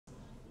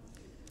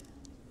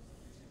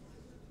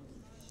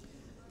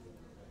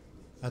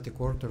at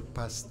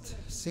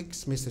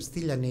 6:15. Mr.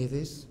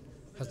 Stylianidis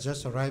has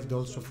just arrived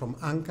also from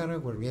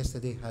Ankara, where we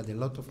yesterday had a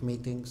lot of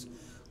meetings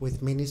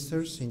with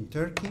ministers in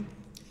Turkey,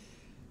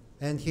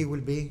 and he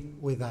will be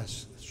with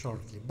us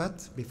shortly.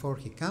 But before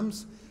he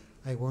comes,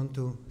 I want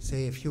to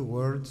say a few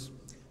words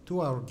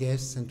to our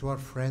guests and to our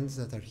friends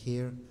that are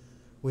here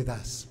with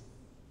us.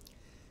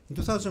 In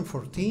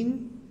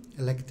 2014,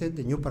 elected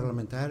a new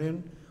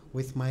parliamentarian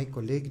with my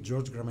colleague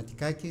George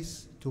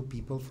Grammatikakis, two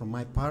people from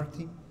my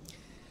party,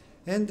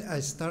 and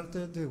I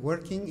started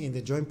working in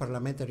the Joint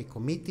Parliamentary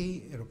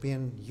Committee,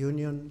 European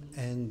Union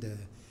and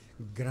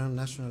Grand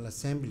National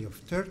Assembly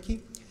of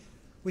Turkey.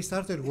 We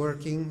started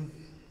working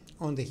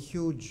on the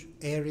huge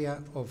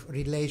area of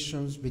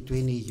relations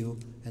between EU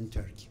and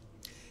Turkey.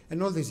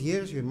 And all these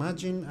years, you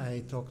imagine,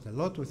 I talked a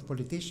lot with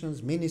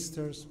politicians,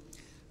 ministers,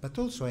 but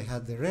also I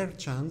had the rare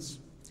chance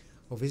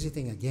of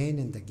visiting again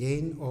and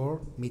again,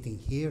 or meeting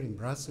here in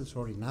Brussels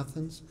or in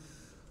Athens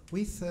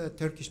with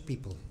Turkish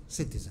people,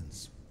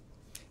 citizens.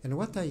 And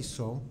what I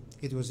saw,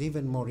 it was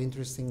even more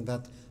interesting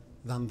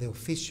than the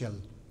official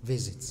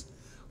visits.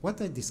 What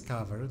I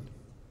discovered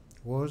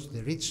was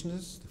the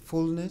richness, the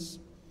fullness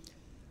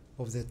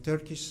of the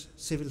Turkish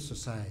civil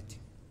society.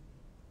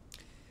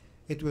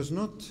 It was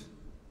not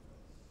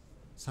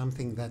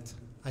something that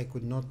I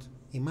could not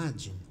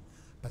imagine,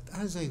 but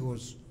as I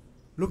was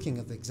looking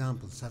at the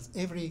examples, at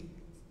every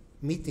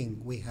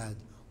meeting we had,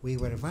 we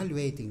were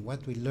evaluating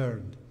what we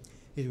learned.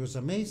 It was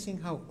amazing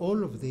how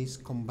all of this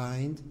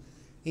combined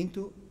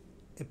into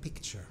a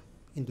picture,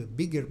 into a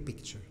bigger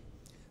picture,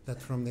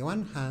 that from the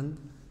one hand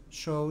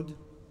showed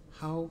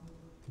how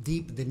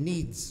deep the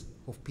needs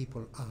of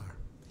people are.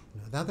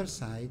 And on the other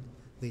side,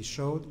 they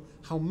showed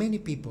how many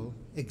people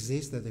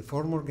exist, that they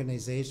form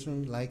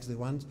organizations like the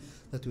ones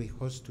that we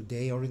host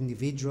today, or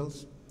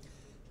individuals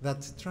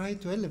that try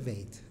to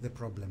elevate the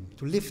problem,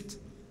 to lift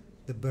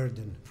the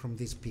burden from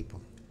these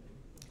people.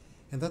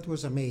 And that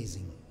was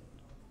amazing.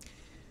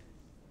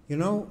 You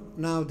know,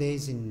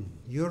 nowadays in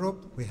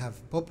Europe, we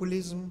have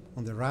populism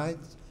on the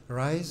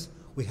rise,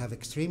 we have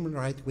extreme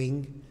right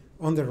wing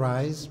on the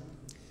rise.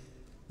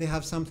 They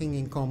have something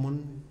in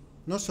common: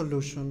 no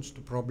solutions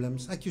to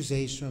problems,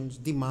 accusations,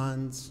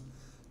 demands,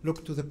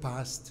 look to the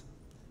past,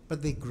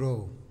 but they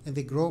grow. And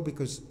they grow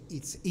because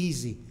it's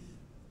easy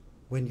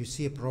when you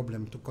see a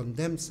problem to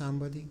condemn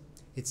somebody.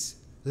 It's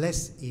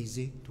less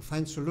easy to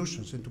find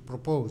solutions and to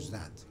propose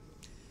that.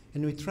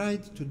 And we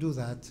tried to do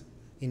that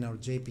in our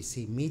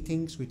JPC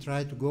meetings. We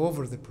tried to go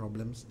over the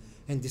problems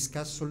and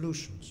discuss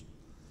solutions.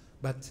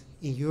 But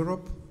in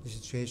Europe, the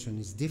situation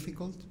is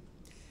difficult.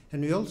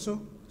 And we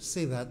also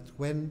see that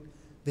when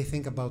they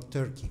think about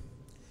Turkey.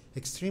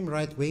 Extreme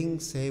right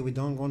wings say we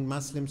don't want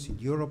Muslims in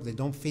Europe, they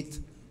don't fit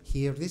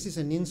here. This is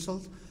an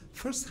insult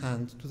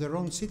firsthand to their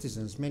own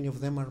citizens. Many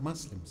of them are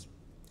Muslims.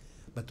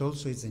 But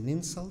also it's an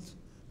insult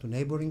to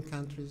neighboring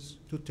countries,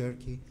 to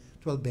Turkey,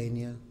 to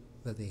Albania,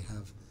 that they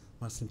have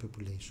Muslim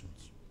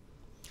populations.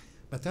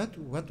 But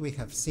what we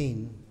have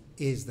seen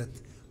is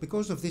that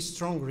because of this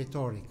strong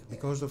rhetoric,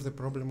 because of the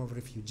problem of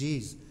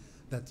refugees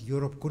that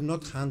Europe could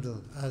not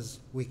handle as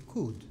we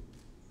could,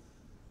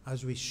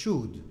 as we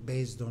should,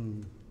 based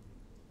on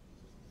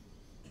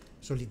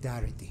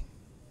solidarity,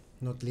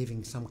 not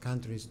leaving some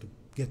countries to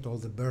get all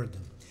the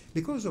burden.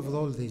 Because of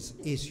all these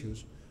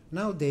issues,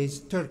 nowadays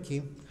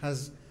Turkey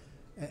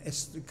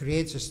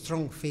creates a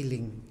strong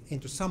feeling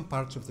into some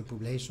parts of the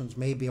populations,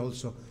 maybe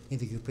also in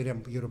the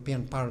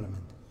European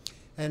Parliament.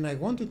 And I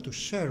wanted to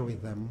share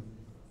with them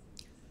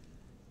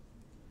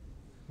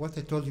what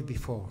I told you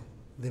before,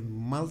 the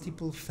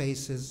multiple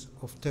faces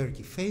of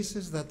Turkey,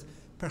 faces that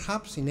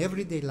perhaps in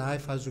everyday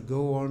life, as we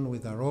go on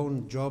with our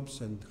own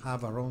jobs and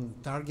have our own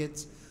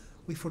targets,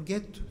 we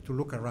forget to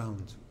look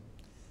around.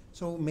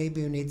 So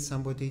maybe you need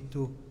somebody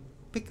to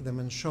pick them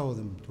and show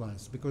them to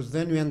us, because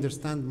then we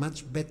understand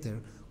much better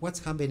what's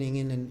happening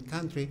in a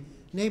country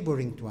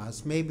neighboring to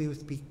us, maybe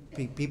with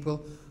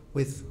people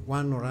with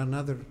one or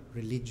another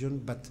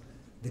religion, but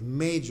the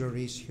major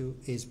issue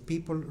is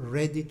people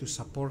ready to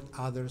support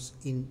others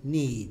in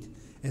need,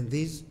 and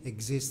this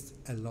exists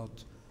a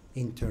lot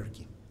in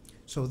Turkey.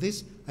 So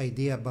this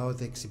idea about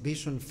the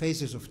exhibition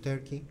Faces of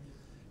Turkey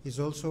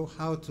is also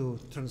how to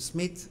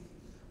transmit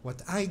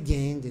what I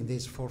gained in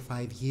these 4 or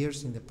 5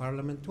 years in the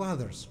Parliament to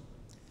others,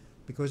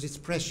 because it's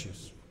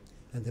precious.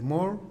 And the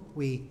more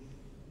we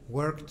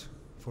worked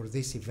for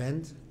this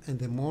event and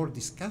the more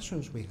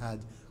discussions we had,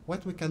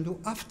 what we can do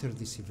after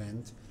this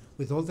event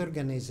with all the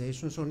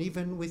organizations, or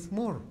even with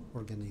more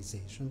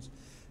organizations,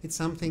 it's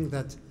something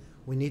that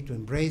we need to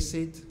embrace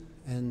it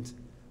and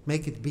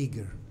make it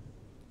bigger,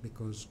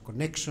 because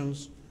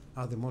connections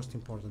are the most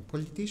important.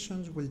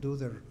 Politicians will do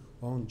their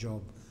own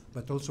job,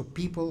 but also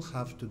people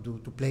have to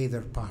play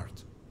their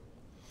part.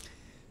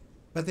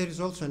 But there is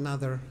also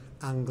another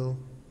angle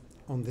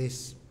on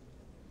this,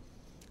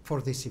 for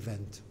this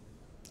event.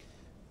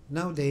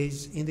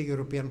 Nowadays, in the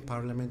European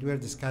Parliament, we are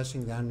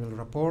discussing the annual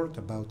report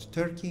about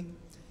Turkey,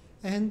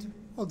 and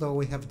although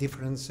we have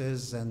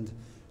differences, and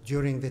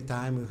during the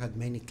time we had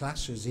many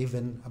clashes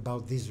even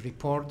about these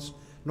reports,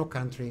 No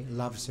country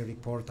loves a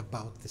report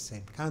about the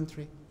same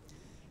country.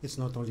 It's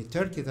not only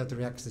Turkey that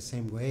reacts the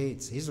same way,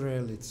 it's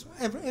Israel, it's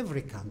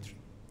every country.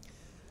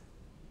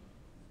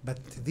 But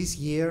this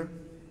year,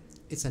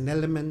 it's an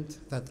element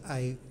that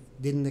I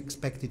didn't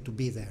expect it to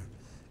be there.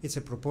 It's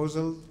a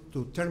proposal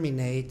to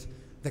terminate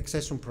the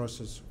accession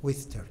process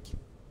with Turkey.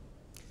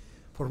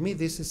 For me,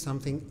 this is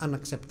something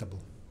unacceptable.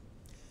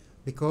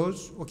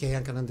 Because, okay,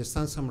 I can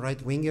understand some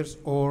right-wingers,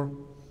 or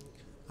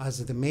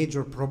as the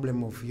major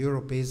problem of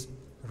Europe is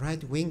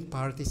right-wing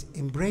parties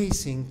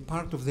embracing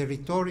part of the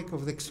rhetoric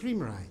of the extreme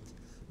right,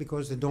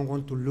 because they don't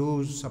want to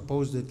lose,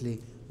 supposedly,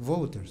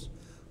 voters.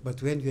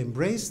 But when you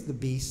embrace the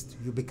beast,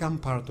 you become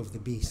part of the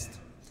beast.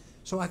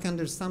 So I can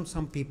understand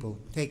some people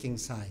taking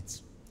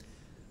sides.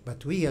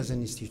 But we as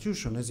an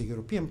institution, as a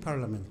European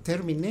Parliament,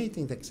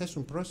 terminating the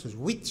accession process,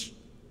 which,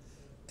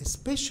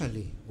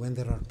 especially when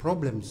there are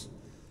problems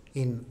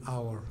in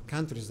our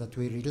countries that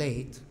we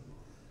relate,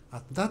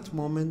 at that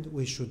moment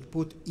we should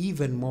put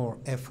even more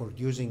effort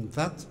using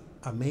that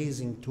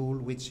amazing tool,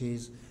 which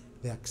is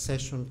the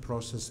accession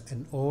process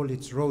and all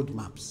its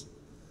roadmaps.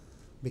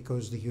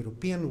 Because the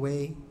European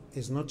way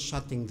is not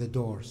shutting the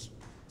doors,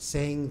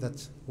 saying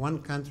that one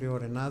country or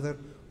another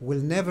will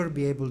never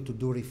be able to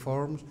do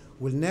reforms,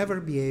 will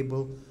never be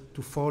able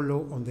to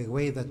follow on the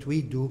way that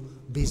we do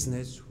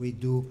business, we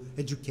do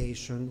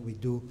education,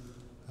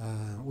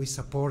 we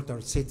support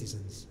our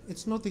citizens.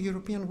 It's not the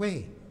European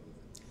way.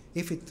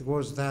 If it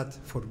was that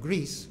for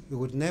Greece, we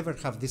would never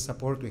have this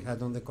support we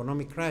had on the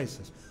economic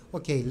crisis.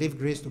 Okay, leave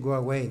Greece to go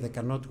away, they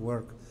cannot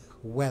work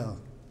well.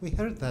 We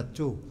heard that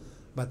too,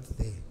 but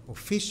the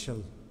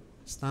official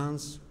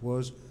stance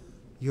was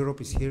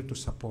Europe is here to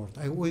support.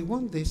 We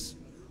want this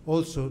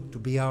also to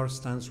be our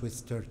stance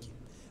with Turkey.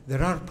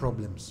 There are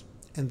problems,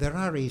 and there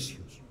are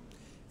issues,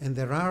 and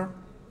there are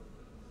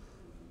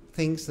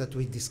things that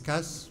we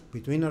discuss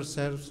between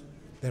ourselves.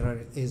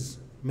 There is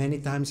many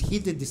times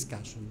heated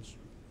discussions.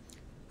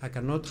 I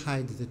cannot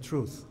hide the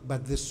truth,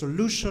 but the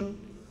solution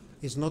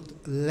is not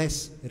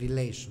less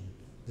relation.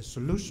 The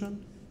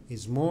solution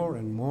is more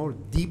and more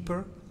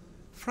deeper,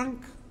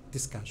 frank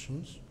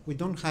discussions. We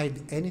don't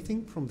hide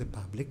anything from the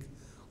public.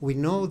 We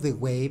know the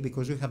way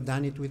because we have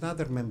done it with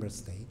other member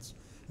states.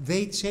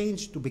 They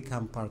changed to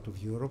become part of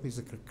Europe, is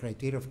the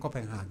criteria of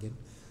Copenhagen.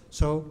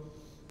 So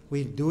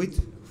we do it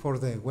for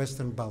the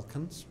Western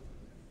Balkans.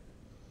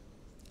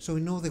 So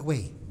we know the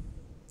way.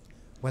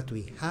 What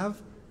we have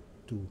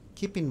to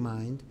keep in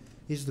mind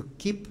is to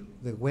keep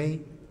the way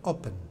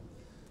open.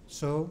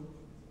 So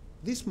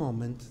this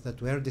moment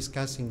that we are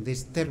discussing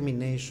this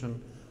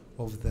termination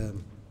of the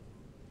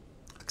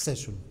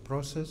accession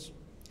process,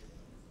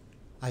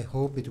 I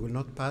hope it will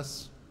not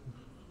pass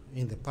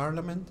in the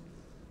Parliament,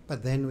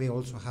 but then we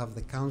also have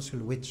the Council,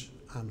 which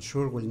I'm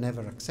sure will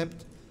never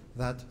accept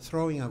that,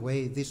 throwing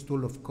away this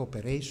tool of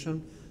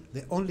cooperation,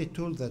 the only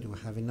tool that we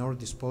have in our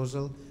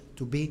disposal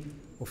to be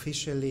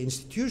officially,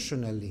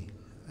 institutionally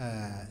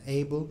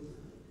able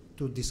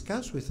to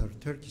discuss with our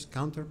Turkish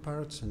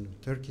counterparts and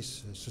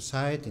Turkish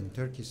society and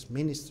Turkish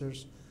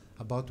ministers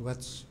about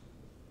what's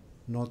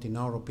not, in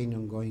our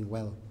opinion, going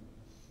well.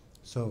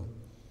 So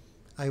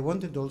I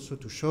wanted also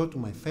to show to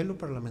my fellow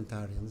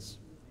parliamentarians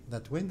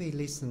that when they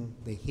listen,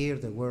 they hear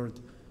the word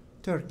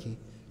Turkey,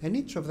 and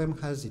each of them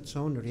has its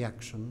own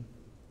reaction.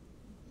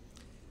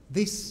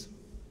 This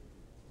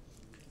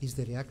is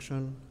the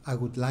reaction I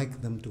would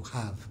like them to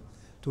have.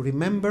 To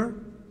remember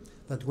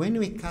that when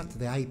we cut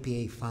the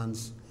IPA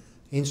funds,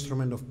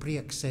 instrument of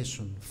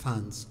pre-accession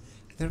funds,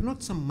 they're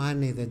not some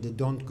money that they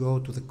don't go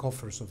to the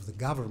coffers of the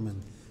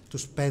government to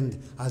spend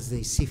as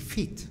they see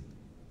fit.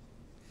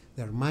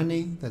 They're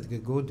money that will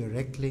go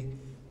directly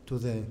to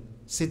the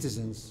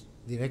citizens,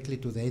 directly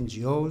to the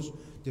NGOs,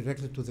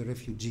 directly to the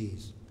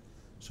refugees.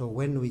 So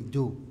when we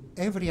do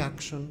every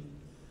action,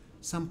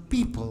 some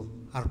people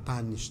are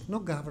punished,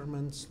 not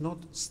governments, not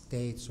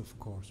states, of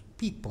course.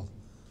 People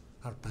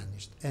are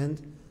punished.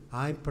 And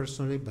I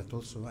personally, but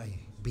also I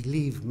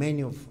believe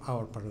many of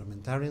our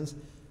parliamentarians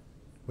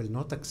will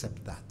not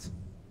accept that.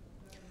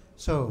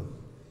 So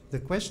the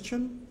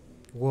question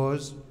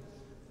was,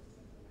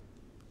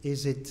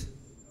 is it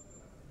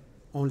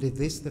only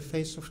this the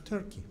face of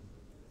Turkey?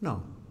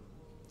 No.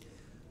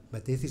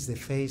 But this is the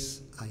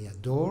face I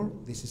adore,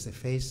 this is the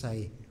face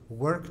I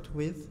worked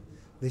with,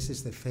 this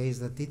is the face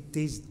that it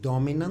is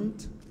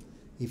dominant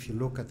if you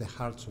look at the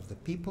hearts of the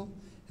people,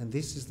 and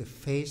this is the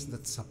face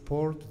that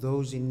supports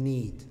those in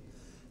need.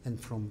 And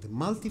from the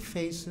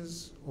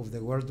multi-faces of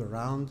the world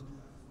around,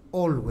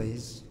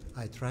 always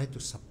I try to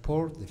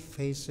support the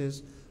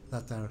faces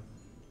that are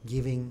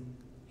giving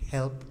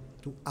help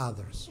to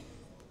others.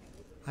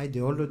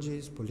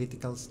 Ideologies,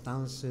 political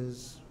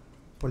stances,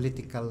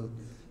 political,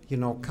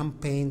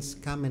 campaigns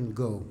come and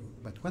go.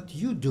 But what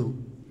you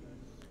do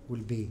will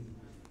be,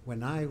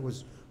 when I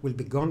will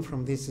be gone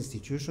from this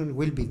institution,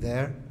 will be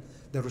there.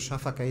 The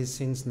Rushafaka is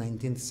since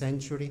 19th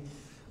century.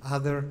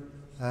 Other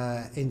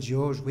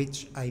NGOs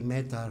which I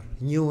met are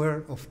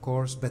newer, of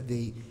course, but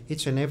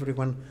each and every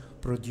one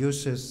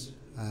produces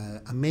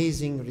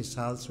amazing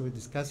results. We're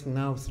discussing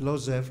now with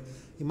Lozef.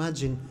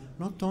 Imagine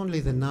not only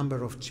the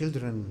number of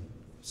children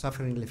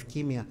suffering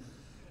leukemia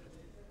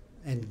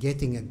and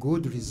getting a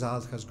good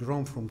result has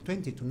grown from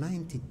 20 to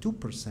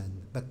 92%,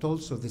 but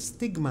also the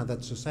stigma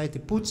that society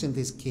puts in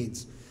these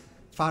kids,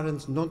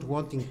 parents not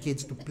wanting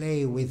kids to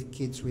play with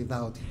kids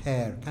without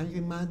hair. Can you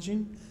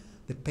imagine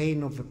the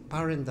pain of a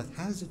parent that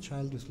has a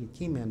child with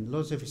leukemia? And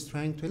Lozef is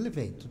trying to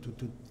elevate,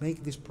 to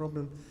make this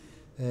problem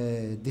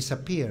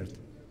disappear.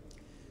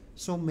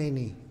 So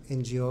many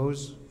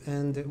NGOs,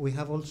 and we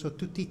have also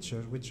two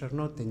teachers which are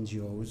not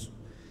NGOs,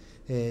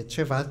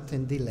 Chevat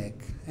and Dilek.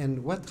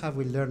 And what have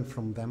we learned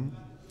from them?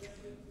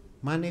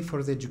 Money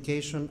for the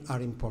education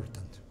are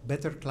important.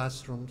 Better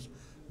classrooms,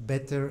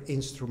 better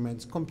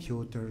instruments,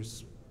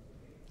 computers,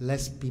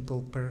 less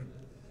people per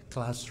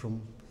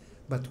classroom.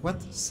 But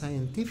what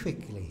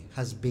scientifically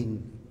has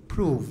been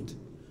proved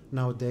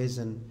nowadays,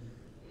 and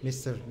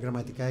Mr.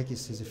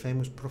 Grammatikakis is a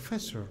famous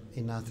professor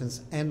in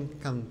Athens and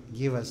can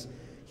give us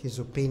his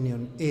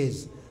opinion,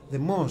 is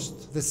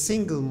the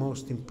single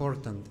most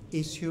important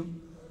issue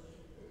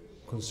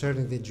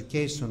concerning the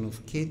education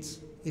of kids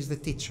is the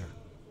teacher.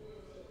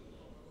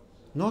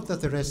 Not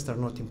that the rest are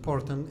not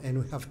important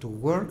and we have to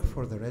work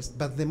for the rest,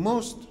 but the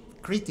most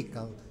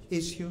critical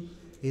issue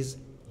is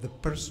the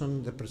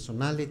person, the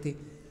personality,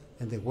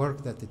 and the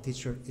work that the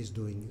teacher is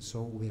doing.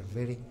 So we are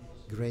very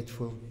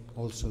grateful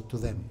also to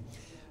them.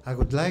 I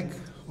would like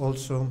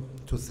also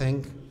to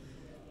thank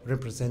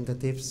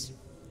representatives,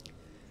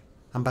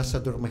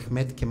 Ambassador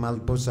Mehmet Kemal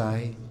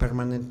Bozay,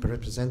 permanent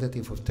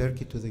representative of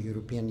Turkey to the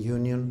European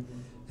Union,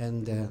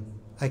 and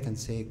I can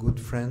say a good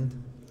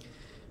friend,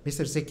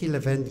 Mr. Zeki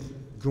Levent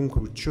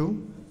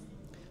Grunkurcu,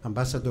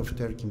 Ambassador of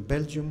Turkey in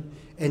Belgium,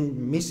 and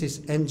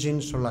Mrs.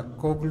 Engin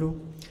Solakoglu,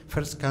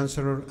 First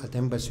Counselor at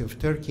Embassy of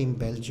Turkey in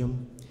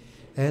Belgium,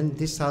 and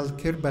Disal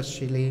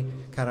Kirbashili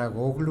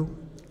Karagoglu,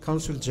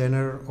 Consul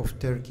General of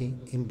Turkey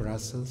in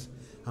Brussels.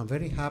 I'm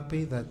very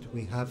happy that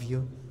we have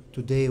you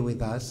today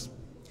with us.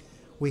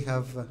 We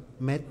have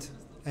met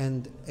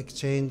and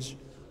exchanged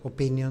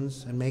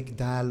opinions and make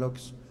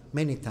dialogues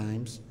many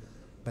times,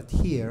 but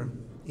here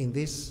in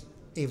this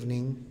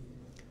evening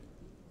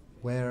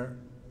where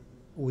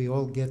we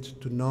all get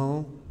to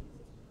know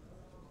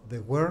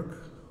the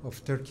work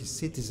of Turkish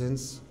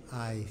citizens,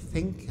 I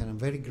think, and I'm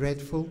very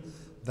grateful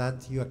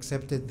that you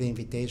accepted the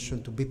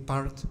invitation to be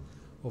part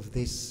of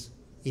this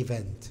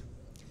event.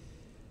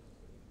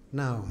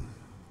 Now,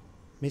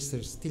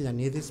 Mr.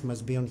 Stylianidis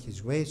must be on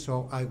his way,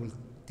 so I will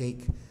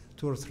take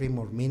 2 or 3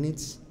 more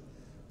minutes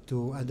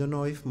to, I don't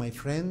know if my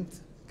friend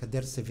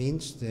Kader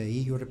Sevinç, the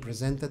EU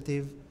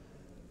representative,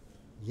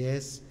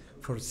 yes,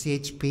 for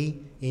CHP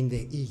in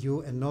the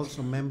EU and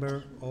also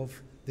member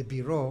of the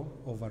Bureau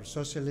of our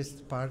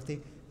Socialist Party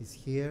is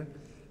here.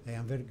 I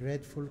am very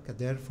grateful,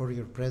 Kader, for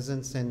your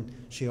presence, and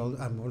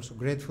I'm also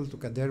grateful to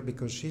Kader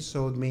because she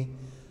showed me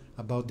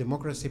about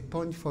democracy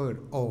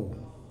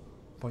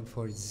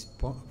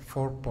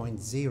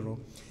 4.0,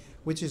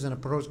 which is an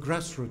approach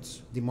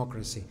grassroots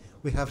democracy.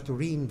 We have to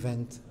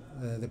reinvent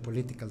the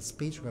political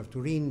speech. We have to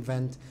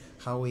reinvent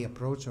how we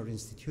approach our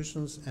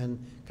institutions, and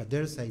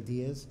Kader's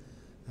ideas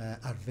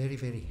are very,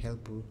 very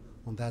helpful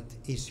on that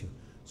issue.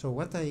 So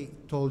what I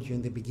told you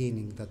in the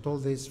beginning, that all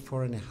these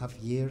 4.5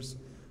 years,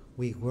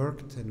 we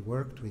worked and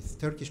worked with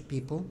Turkish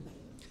people,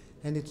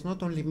 and it's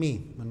not only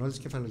me. Manolis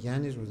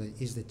Kefalogiannis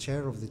is the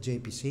chair of the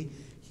JPC.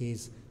 He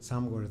is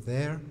somewhere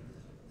there,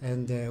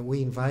 and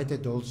we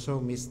invited also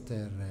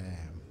Mr.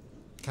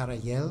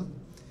 Karayel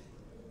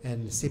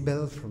and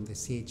Sibel from the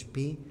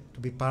CHP to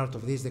be part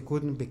of this. They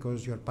couldn't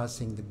because you're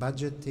passing the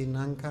budget in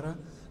Ankara,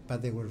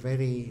 but they were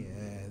very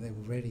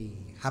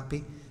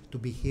happy to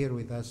be here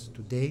with us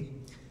today.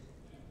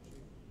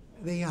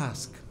 They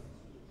ask,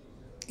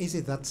 is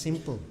it that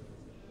simple?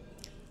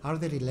 Are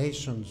the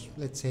relations,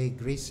 let's say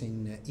Greece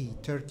and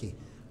Turkey,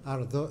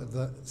 are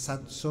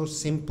so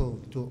simple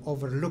to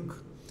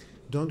overlook?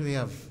 Don't we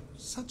have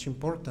such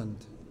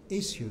important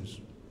issues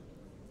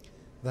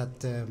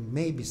that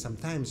maybe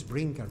sometimes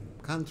bring our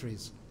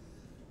countries,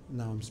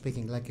 now I'm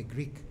speaking like a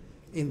Greek,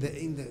 in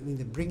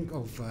the brink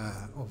of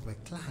a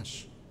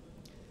clash?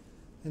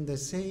 And they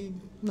say,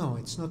 no,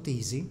 it's not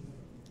easy,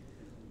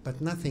 but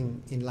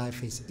nothing in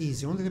life is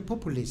easy. Only the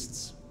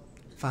populists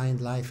find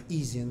life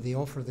easy, and they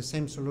offer the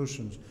same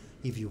solutions.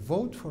 If you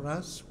vote for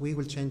us, we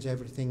will change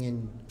everything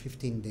in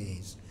 15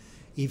 days.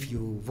 If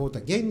you vote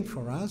again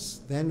for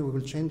us, then we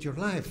will change your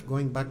life.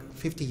 Going back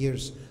 50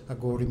 years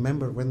ago,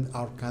 remember when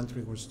our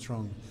country was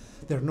strong.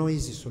 There are no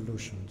easy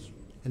solutions.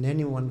 And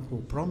anyone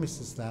who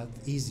promises that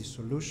easy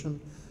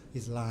solution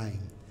is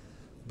lying.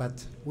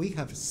 But we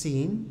have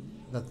seen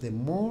that the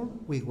more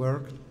we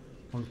work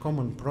on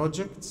common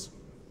projects,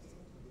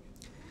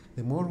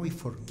 the more we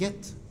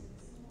forget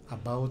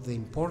about the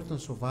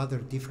importance of other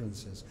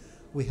differences.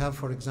 We have,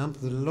 for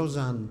example, the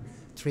Lausanne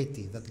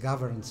Treaty that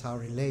governs our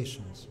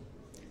relations.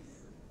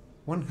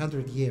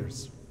 100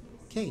 years.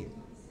 Okay,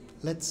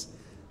 let's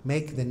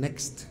make the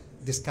next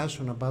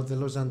discussion about the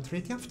Lausanne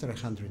Treaty after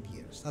 100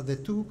 years, at the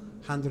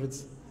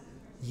 200th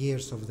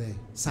years of the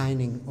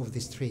signing of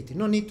this treaty.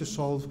 No need to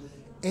solve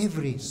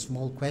every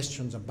small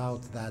questions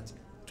about that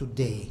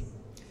today.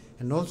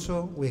 And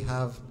also we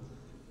have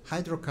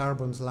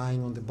hydrocarbons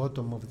lying on the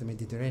bottom of the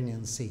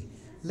Mediterranean Sea.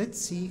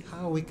 Let's see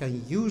how we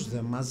can use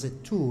them as a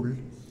tool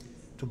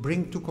to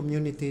bring two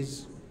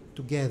communities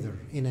together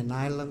in an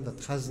island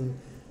that hasn't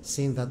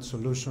seen that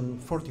solution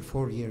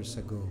 44 years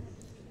ago.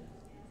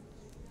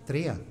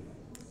 Tria.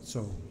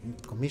 So,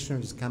 Commissioner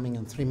is coming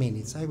in 3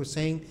 minutes. I was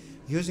saying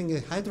using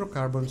the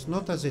hydrocarbons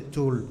not as a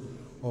tool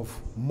of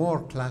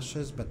more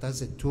clashes, but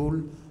as a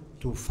tool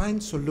to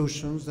find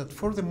solutions that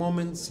for the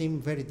moment seem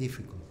very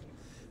difficult.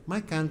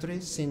 My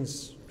country,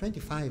 since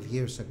 25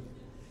 years ago,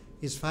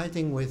 is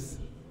fighting with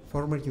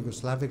former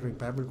Yugoslavic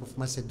Republic of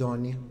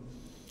Macedonia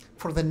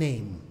for the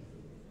name.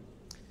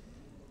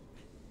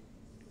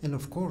 And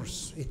of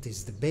course, it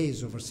is the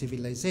base of our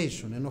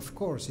civilization. And of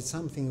course, it's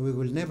something we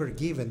will never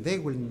give, and they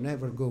will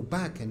never go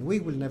back, and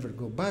we will never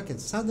go back. And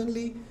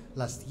suddenly,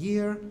 last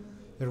year,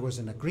 there was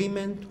an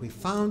agreement. We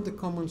found a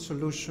common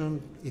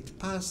solution. It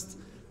passed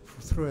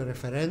through a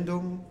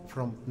referendum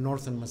from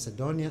Northern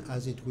Macedonia,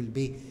 as it will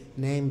be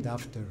named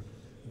after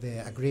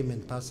the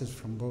agreement passes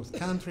from both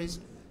countries.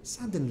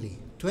 Suddenly,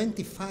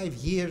 25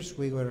 years,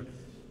 we were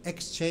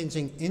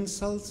exchanging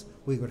insults,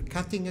 we were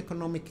cutting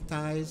economic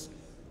ties,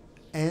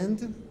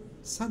 and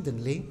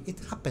suddenly it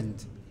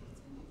happened.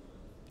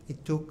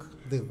 It took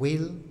the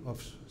will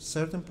of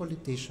certain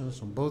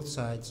politicians on both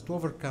sides to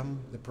overcome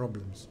the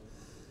problems.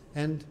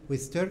 And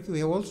with Turkey, we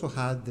have also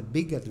had the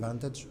big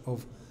advantage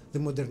of the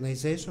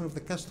modernization of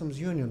the customs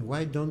union.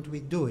 Why don't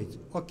we do it?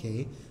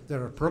 Okay,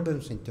 there are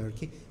problems in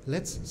Turkey.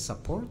 Let's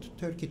support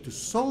Turkey to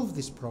solve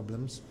these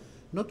problems,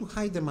 not to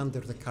hide them under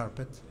the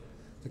carpet.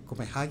 The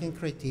Copenhagen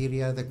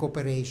criteria, the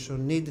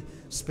cooperation, need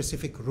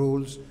specific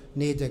rules,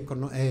 need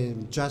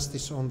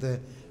justice on the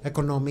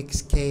economic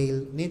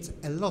scale, needs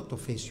a lot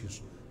of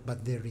issues.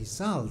 But the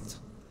result,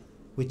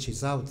 which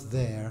is out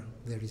there,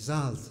 the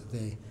result,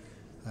 the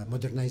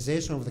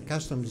modernization of the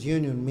customs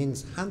union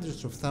means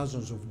hundreds of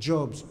thousands of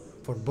jobs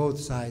for both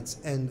sides.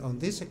 And on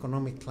this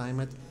economic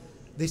climate,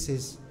 this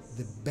is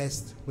the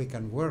best we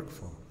can work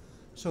for.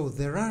 So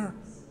there are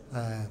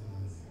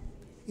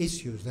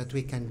issues that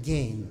we can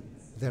gain.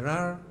 There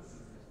are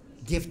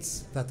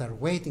gifts that are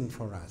waiting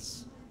for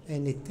us,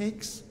 and it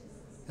takes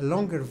a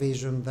longer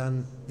vision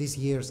than this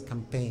year's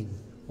campaign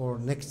or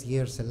next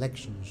year's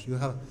elections.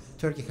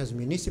 Turkey has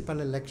municipal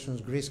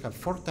elections, Greece has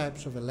 4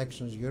 types of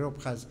elections,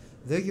 Europe has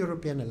the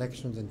European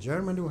elections, and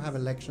Germany will have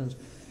elections.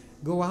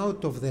 Go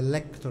out of the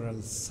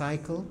electoral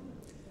cycle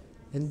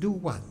and do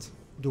what?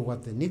 Do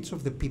what the needs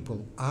of the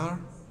people are,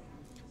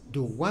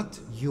 do what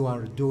you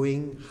are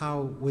doing,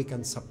 how we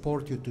can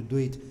support you to do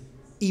it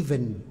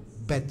even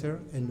better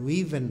and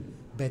even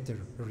better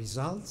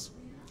results.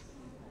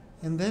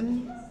 And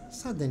then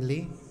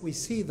suddenly we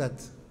see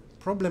that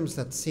problems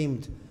that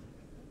seemed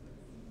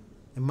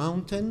a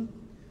mountain,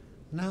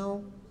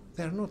 now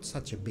they're not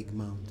such a big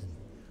mountain,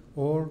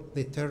 or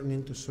they turn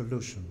into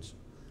solutions.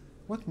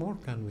 What more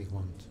can we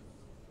want?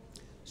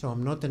 So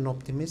I'm not an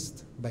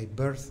optimist by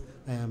birth,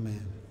 I am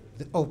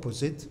the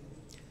opposite,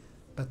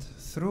 but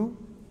through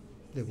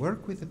the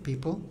work with the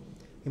people,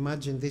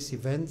 imagine this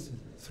event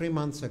 3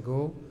 months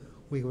ago,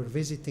 we were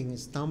visiting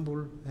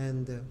Istanbul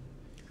and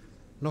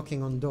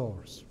knocking on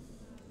doors.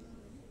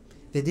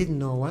 They didn't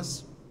know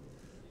us,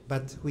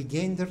 but we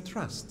gained their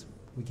trust.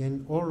 We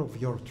gained all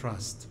of your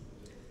trust.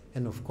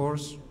 And of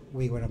course,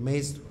 we were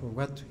amazed for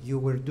what you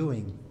were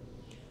doing.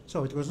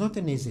 So it was not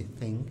an easy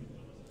thing.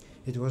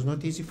 It was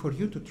not easy for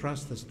you to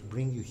trust us to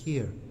bring you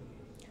here.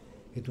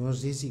 It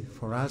was easy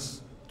for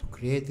us to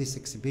create this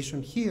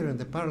exhibition here in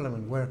the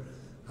Parliament, where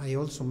I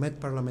also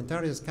met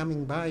parliamentarians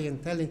coming by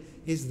and telling,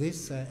 is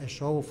this a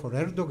show for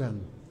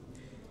Erdogan?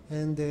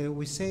 And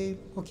we say,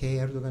 okay,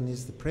 Erdogan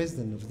is the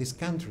president of this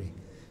country,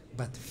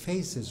 but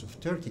faces of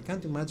Turkey,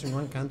 can't imagine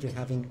one country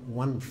having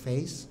one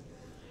face.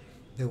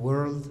 The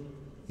world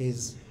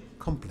is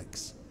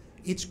complex.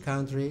 Each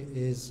country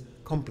is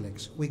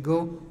complex. We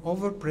go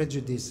over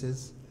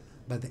prejudices,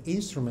 but the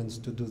instruments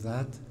to do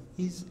that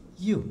is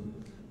you,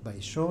 by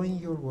showing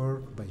your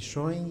work, by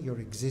showing your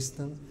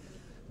existence,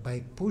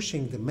 by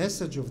pushing the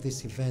message of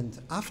this event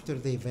after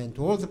the event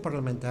to all the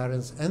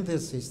parliamentarians and the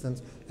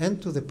assistants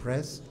and to the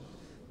press,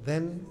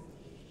 then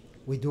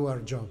we do our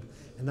job.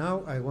 And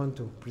now I want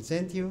to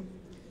present you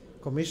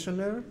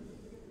Commissioner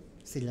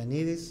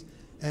Stylianides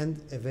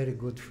and a very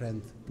good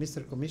friend.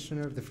 Mr.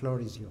 Commissioner, the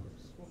floor is yours.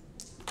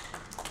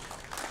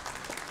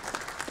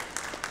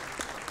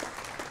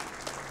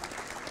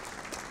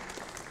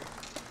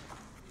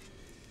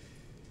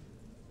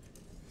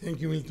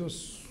 Thank you,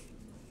 Miltos.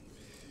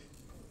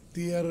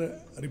 Dear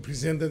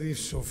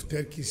representatives of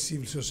Turkish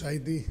civil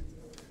society,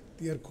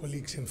 dear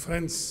colleagues and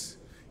friends,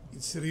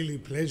 it's really a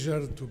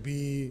pleasure to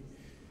be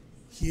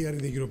here in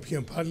the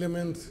European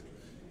Parliament.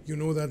 You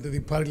know that the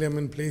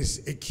Parliament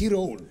plays a key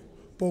role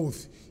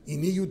both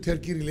in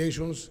EU-Turkey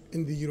relations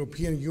and the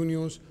European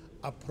Union's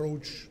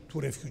approach to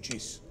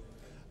refugees.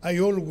 I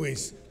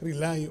always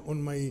rely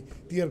on my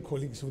dear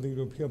colleagues of the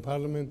European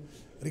Parliament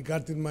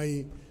regarding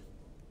my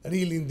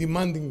really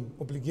demanding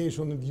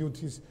obligation and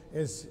duties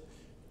as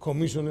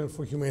Commissioner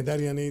for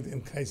Humanitarian Aid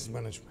and Crisis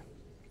Management.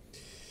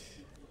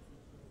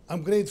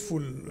 I'm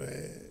grateful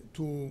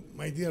to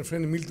my dear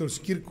friend Miltos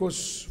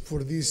Kirkos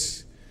for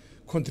this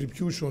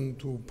contribution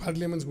to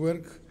Parliament's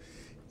work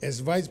as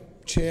Vice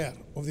Chair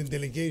of the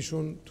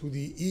delegation to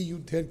the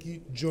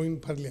EU-Turkey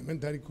Joint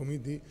Parliamentary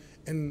Committee,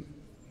 and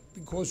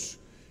because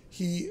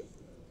he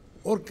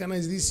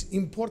organized this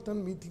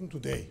important meeting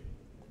today.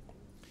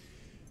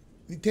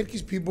 The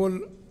Turkish people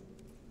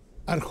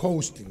are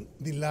hosting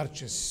the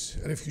largest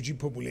refugee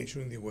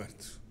population in the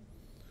world.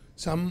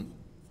 Some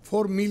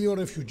 4 million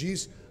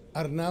refugees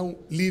are now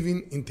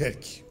living in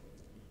Turkey.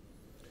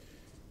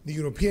 The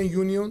European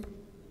Union,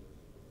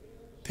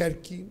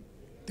 Turkey,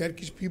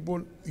 Turkish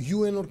people,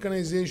 UN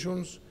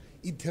organizations,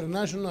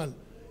 international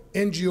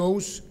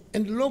NGOs,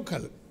 and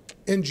local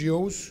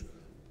NGOs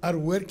are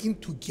working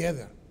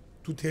together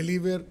to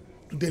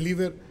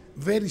deliver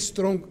very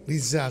strong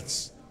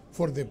results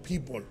for the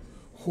people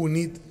who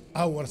need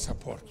our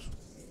support.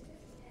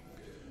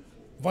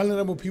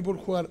 Vulnerable people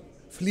who are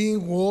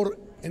fleeing war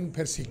and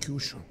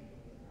persecution.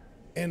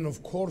 And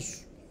of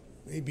course,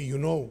 maybe you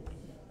know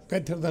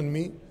better than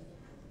me,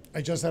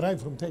 I just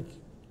arrived from Turkey.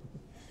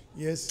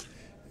 Yes,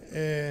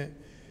 that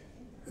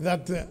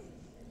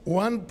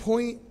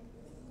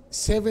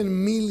 1.7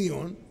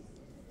 million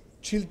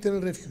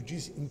children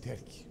refugees in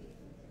Turkey.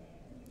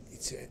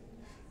 It's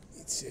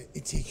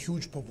a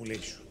huge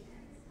population.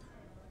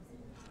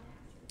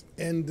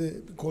 And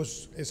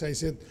because, as I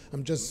said,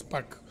 I'm just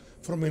back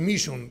from a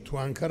mission to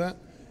Ankara,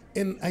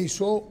 and I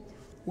saw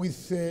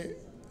with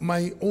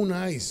my own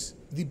eyes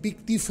the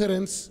big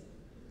difference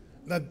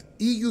that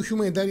EU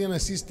humanitarian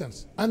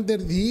assistance under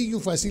the EU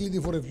Facility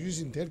for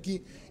Refugees in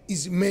Turkey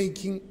is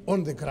making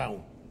on the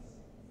ground.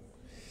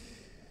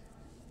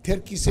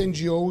 Turkish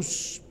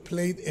NGOs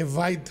played a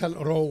vital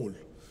role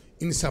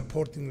in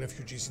supporting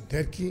refugees in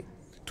Turkey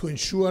to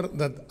ensure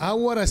that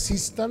our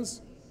assistance,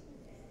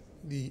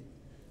 the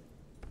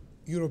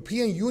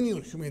European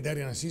Union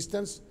humanitarian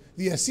assistance,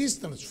 the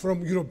assistance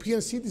from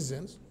European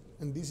citizens,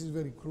 and this is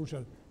very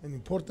crucial and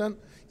important,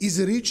 is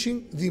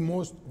reaching the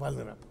most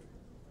vulnerable.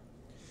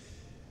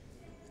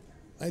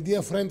 My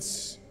dear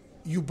friends,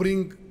 you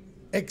bring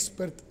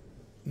expert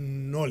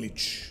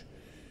knowledge.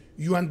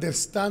 You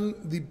understand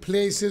the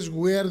places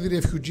where the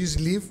refugees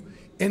live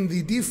and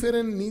the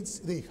different needs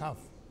they have,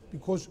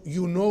 because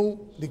you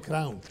know the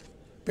ground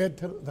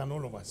better than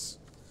all of us.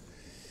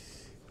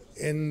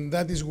 And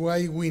that is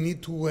why we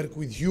need to work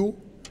with you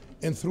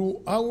and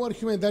through our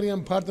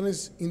humanitarian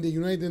partners in the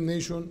United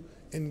Nations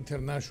and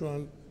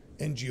international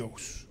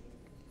NGOs.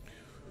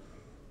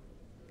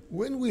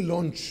 When we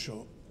launch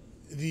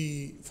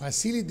the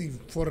facility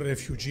for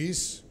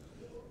refugees,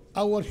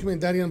 our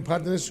humanitarian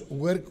partners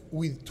work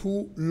with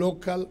 2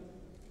 local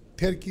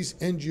Turkish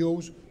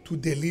NGOs to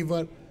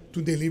deliver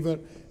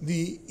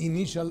the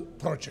initial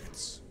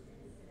projects.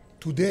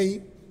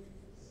 Today,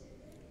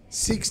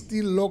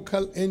 60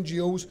 local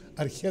NGOs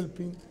are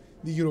helping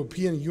the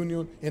European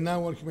Union and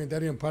our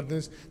humanitarian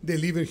partners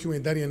deliver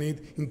humanitarian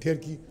aid in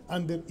Turkey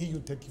under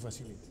EU-Turkey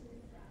facility.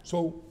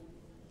 So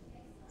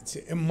it's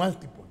a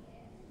multiple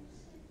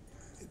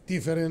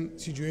different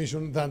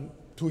situation than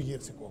 2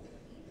 years ago.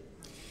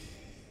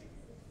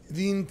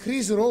 The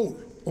increased role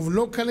of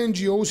local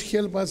NGOs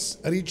help us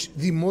reach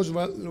the most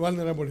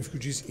vulnerable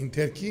refugees in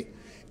Turkey,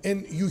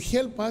 and you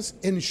help us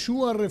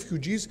ensure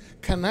refugees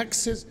can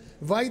access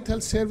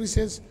vital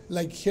services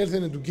like health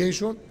and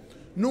education,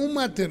 no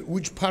matter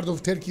which part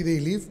of Turkey they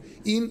live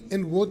in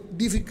and what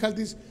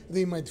difficulties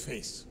they might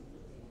face.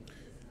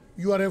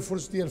 Your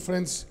efforts, dear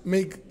friends,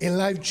 make a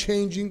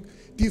life-changing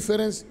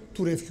difference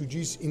to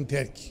refugees in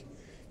Turkey.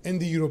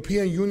 And the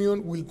European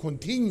Union will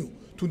continue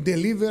to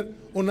deliver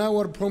on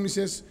our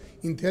promises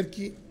in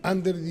Turkey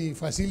under the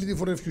Facility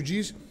for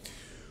Refugees.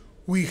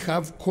 We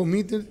have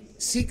committed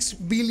 6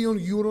 billion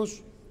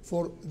euros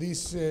for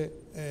these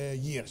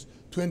years,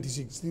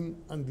 2016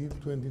 until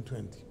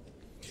 2020.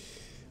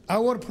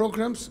 Our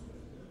programs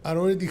are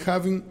already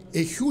having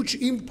a huge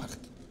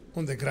impact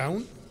on the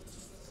ground.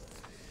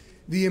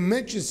 The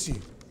emergency,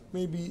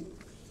 maybe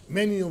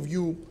many of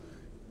you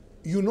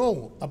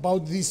know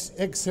about this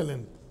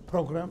excellent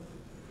program,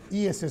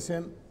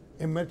 ESSN,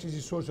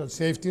 Emergency Social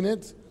Safety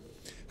Net,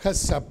 has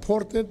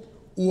supported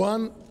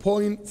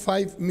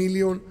 1.5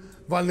 million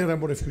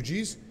vulnerable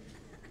refugees,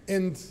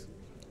 and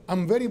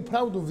I'm very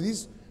proud of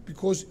this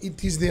because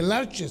it is the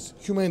largest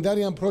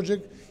humanitarian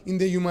project in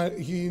the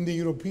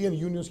European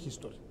Union's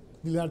history,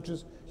 the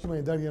largest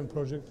humanitarian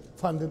project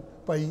funded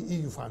by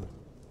EU funding.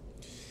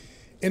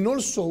 And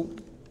also,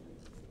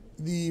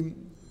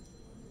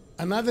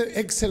 another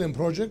excellent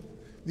project,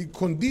 the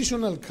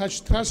Conditional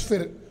Cash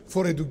Transfer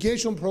for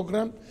Education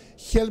program,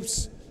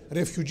 helps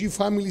refugee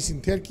families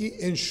in Turkey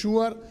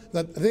ensure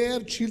that their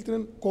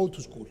children go to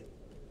school.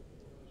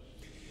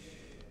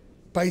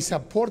 By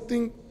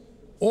supporting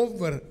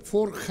over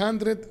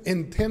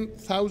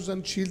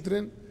 410,000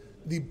 children,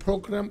 the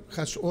program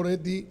has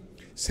already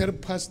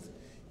surpassed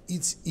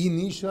its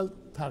initial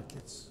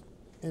targets.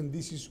 And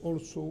this is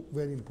also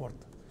very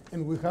important.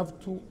 and we have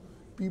to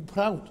be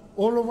proud,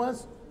 all of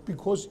us,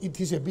 because it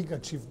is a big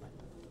achievement.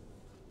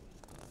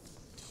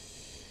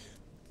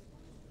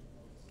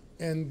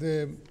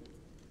 And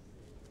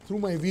through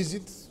my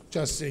visit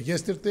just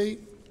yesterday,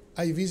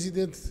 I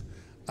visited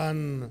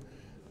an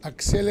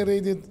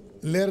accelerated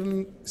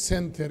learning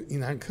center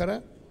in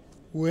Ankara,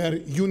 where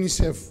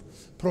UNICEF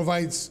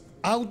provides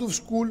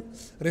out-of-school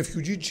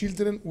refugee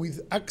children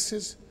with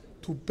access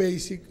to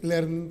basic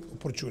learning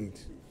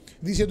opportunities.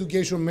 These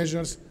education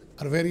measures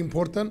are very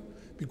important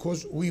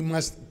because we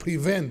must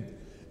prevent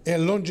a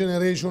long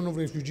generation of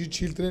refugee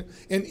children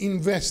and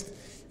invest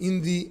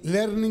in the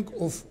learning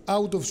of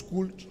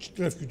out-of-school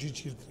refugee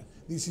children.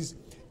 This is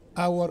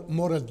our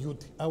moral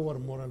duty, our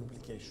moral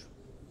obligation.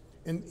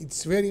 And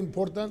it's very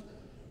important,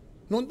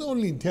 not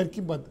only in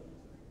Turkey, but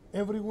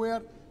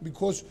everywhere,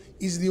 because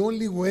it's the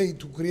only way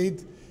to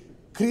create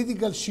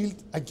critical shield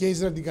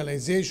against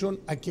radicalization,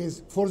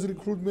 against forced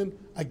recruitment,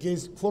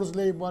 against forced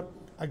labor,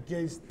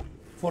 against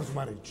forced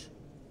marriage.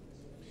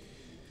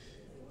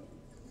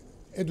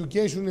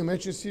 Education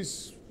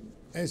emergencies,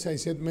 as I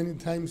said many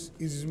times,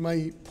 is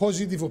my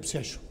positive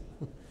obsession.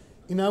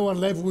 In our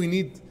life, we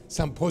need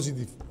some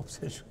positive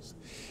obsessions.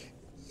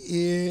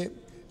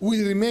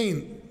 Will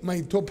remain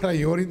my top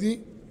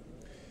priority.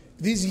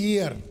 This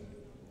year,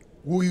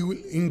 we will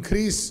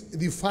increase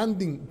the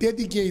funding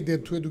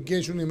dedicated to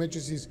education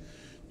emergencies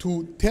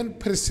to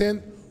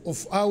 10%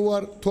 of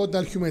our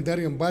total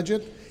humanitarian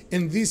budget,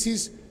 and this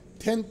is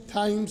 10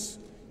 times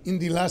in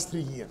the last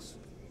 3 years.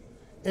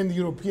 And the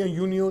European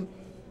Union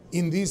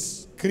in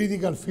this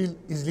critical field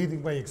is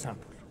leading by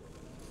example.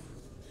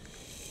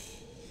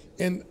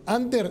 And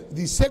under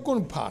the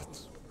second part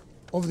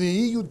of the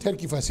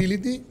EU-Turkey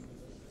facility,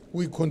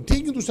 we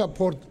continue to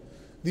support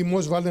the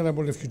most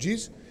vulnerable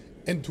refugees,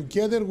 and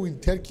together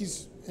with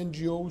Turkish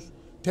NGOs,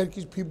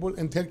 Turkish people,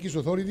 and Turkish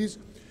authorities,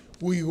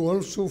 we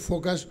also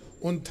focus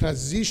on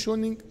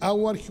transitioning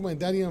our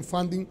humanitarian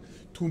funding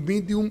to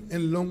medium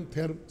and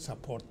long-term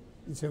support.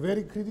 It's a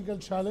very critical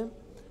challenge.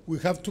 We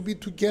have to be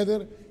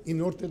together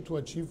in order to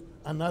achieve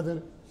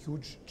another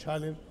huge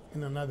challenge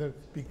and another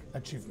big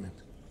achievement.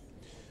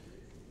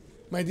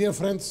 My dear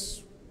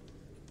friends,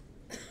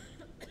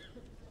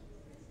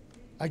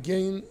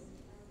 again,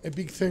 a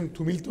big thank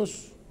to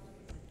Miltos,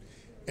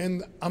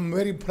 and I'm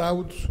very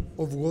proud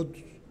of what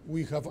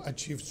we have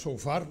achieved so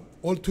far,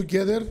 all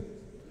together.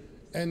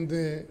 And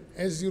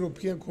as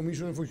European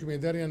Commissioner for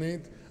Humanitarian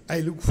Aid,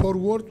 I look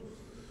forward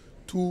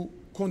to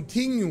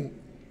continue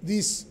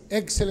this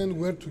excellent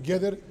work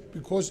together,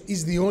 because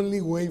it's the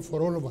only way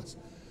for all of us.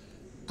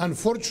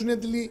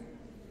 Unfortunately,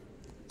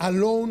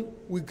 alone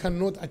we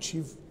cannot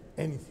achieve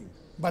anything,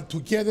 but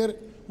together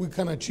we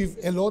can achieve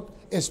a lot,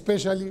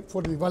 especially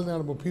for the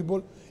vulnerable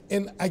people,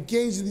 and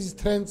against these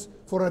trends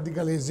for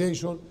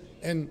radicalization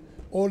and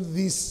all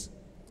these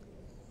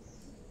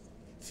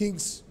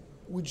things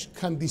which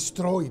can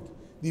destroy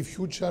the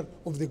future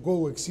of the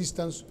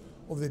coexistence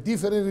of the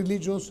different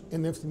religions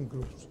and ethnic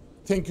groups.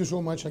 Thank you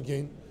so much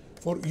again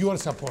for your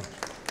support.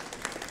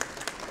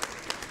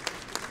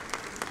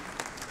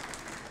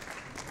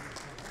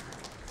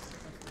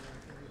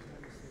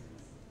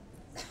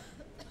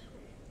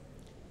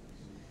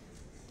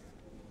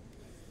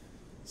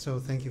 So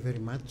thank you very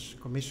much,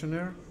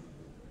 Commissioner.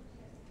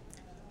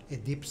 A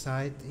deep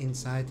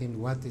insight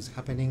in what is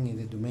happening in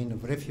the domain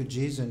of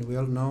refugees, and we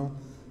all know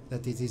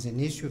that it is an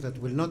issue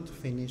that will not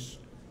finish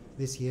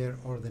this year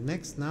or the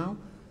next. Now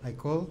I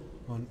call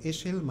on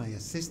Işıl, my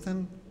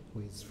assistant, who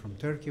is from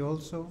Turkey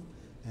also,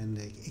 and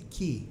a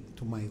key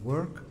to my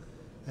work,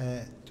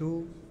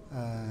 to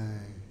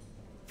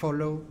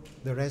follow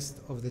the rest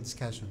of the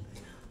discussion.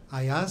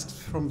 I asked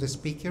from the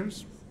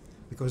speakers,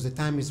 because the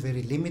time is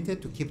very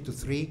limited, to keep to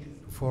 3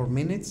 to 4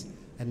 minutes,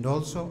 and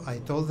also I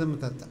told them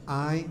that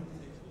I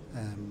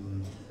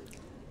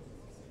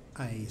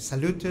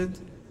saluted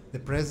the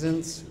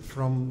presence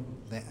from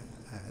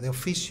the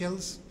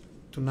officials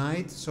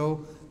tonight,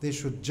 so they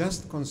should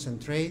just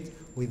concentrate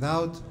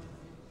without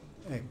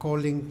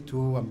calling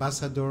to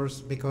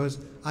ambassadors, because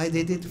I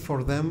did it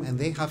for them and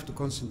they have to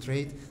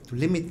concentrate to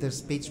limit their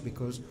speech,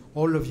 because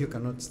all of you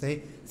cannot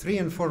stay 3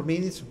 and 4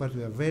 minutes, but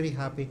we are very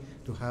happy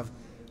to have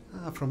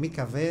from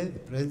IKV, the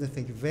President.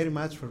 Thank you very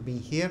much for being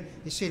here.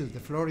 Işıl, the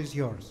floor is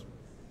yours.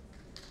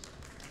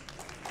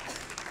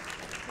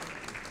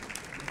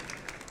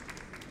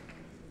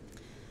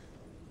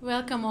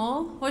 Welcome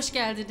all. Hoş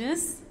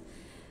geldiniz.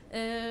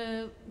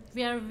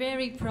 We are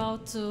very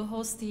proud to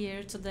host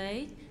here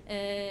today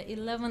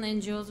 11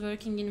 NGOs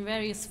working in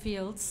various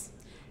fields,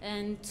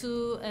 and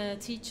 2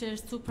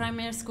 teachers, 2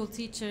 primary school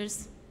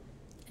teachers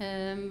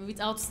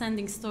with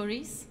outstanding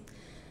stories,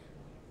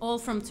 all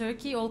from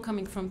Turkey, all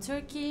coming from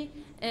Turkey.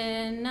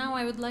 And now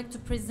I would like to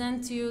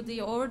present to you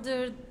the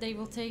order they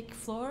will take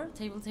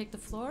the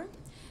floor.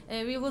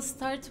 We will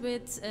start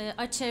with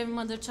Açev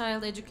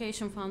Mother-Child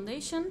Education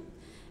Foundation,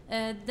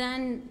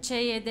 then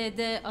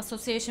ÇYDD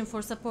Association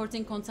for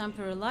Supporting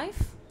Contemporary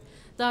Life,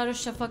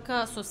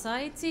 Darüşşafaka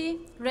Society,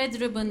 Red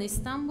Ribbon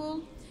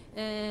Istanbul,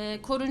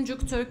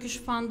 Koruncuk Turkish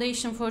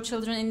Foundation for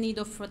Children in Need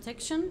of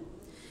Protection,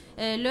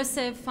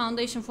 LÖSEV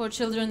Foundation for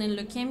Children in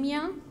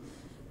Leukemia,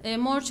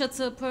 Mor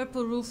Çatı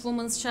Purple Roof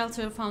Women's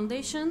Shelter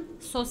Foundation,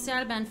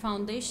 Sosyal Ben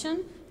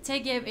Foundation,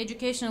 TEGEV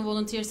Educational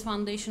Volunteers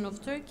Foundation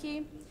of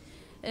Turkey,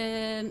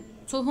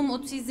 Tohum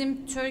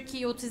Autism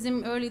Turkey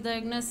Autism Early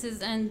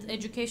Diagnosis and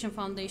Education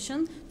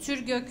Foundation,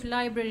 Türgök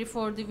Library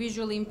for the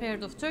Visually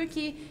Impaired of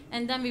Turkey,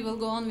 and then we will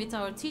go on with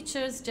our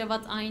teachers,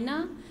 Cevat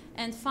Ayna,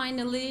 and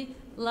finally,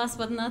 last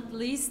but not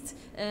least,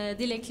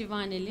 Dilek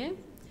Livaneli.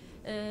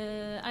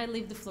 I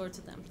leave the floor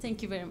to them.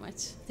 Thank you very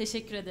much.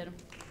 Teşekkür ederim.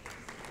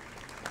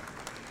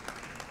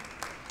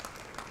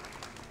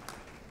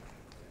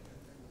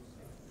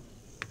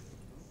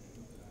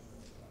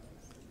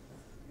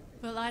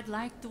 Well, I'd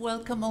like to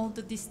welcome all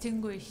the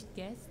distinguished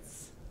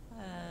guests.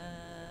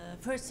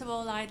 First of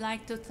all, I'd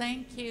like to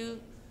thank you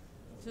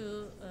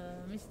to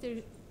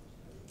Mr.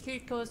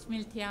 Kirkos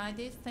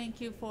Miltiadis.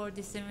 Thank you for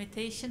this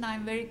invitation.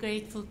 I'm very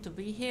grateful to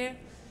be here.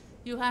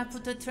 You have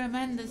put a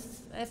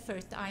tremendous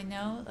effort, I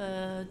know,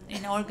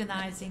 in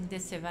organizing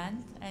this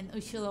event, and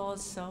Işıl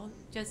also.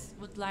 Just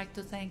would like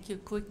to thank you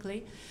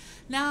quickly.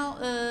 Now,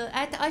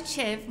 at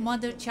AÇEV,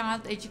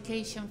 Mother-Child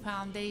Education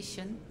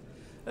Foundation,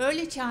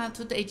 early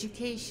childhood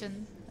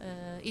education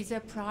is a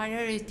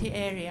priority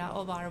area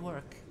of our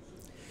work.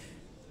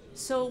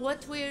 So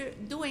what we're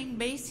doing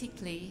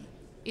basically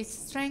is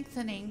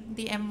strengthening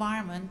the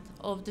environment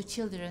of the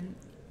children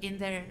in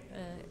their,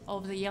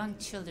 of the young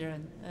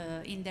children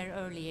in their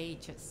early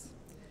ages.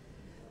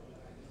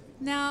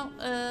 Now,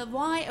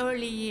 why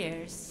early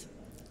years?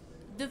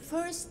 The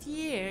first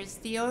years,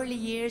 the early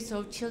years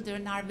of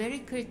children are very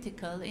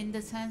critical in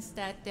the sense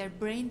that their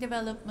brain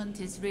development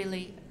is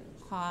really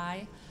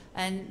high,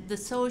 and the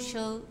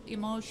social,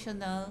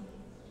 emotional,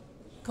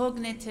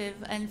 cognitive,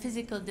 and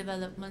physical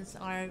developments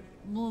are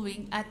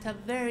moving at a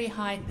very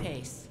high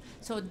pace.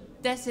 So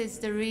this is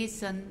the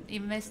reason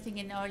investing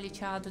in early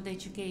childhood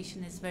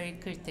education is very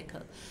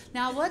critical.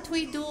 Now, what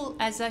we do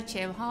as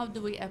AÇEV, how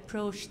do we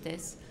approach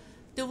this?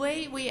 The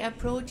way we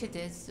approach it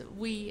is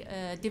we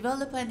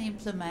develop and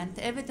implement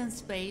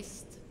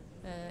evidence-based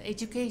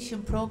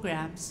education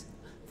programs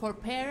for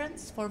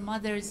parents, for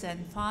mothers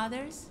and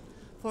fathers,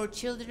 for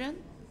children,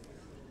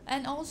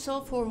 and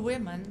also for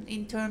women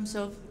in terms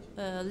of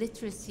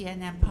literacy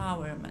and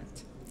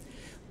empowerment.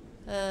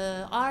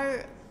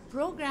 Our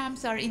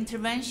programs are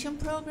intervention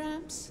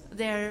programs.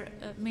 They're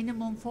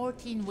minimum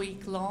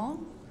 14-week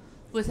long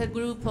with a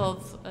group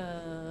of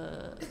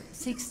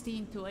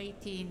 16 to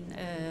 18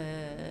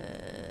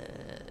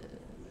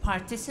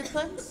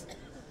 participants.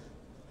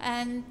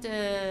 And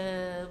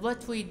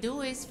what we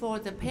do is for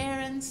the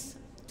parents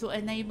to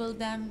enable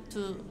them,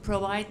 to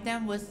provide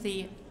them with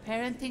the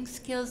parenting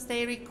skills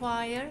they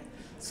require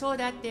so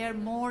that they're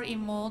more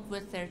involved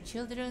with their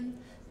children,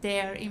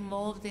 they're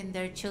involved in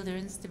their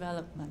children's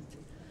development.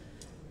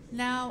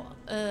 Now,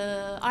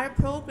 our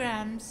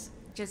programs,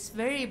 just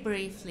very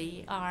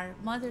briefly, are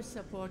mother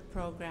support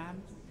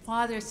program,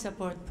 father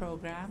support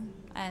program,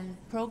 and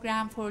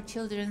program for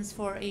children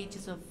for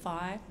ages of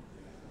 5,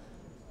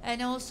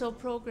 and also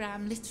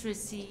program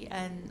literacy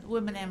and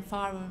women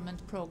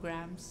empowerment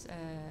programs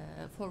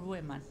for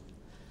women.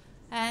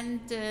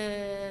 And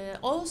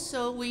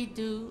also we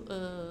do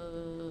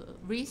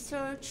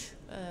research,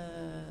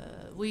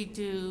 we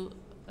do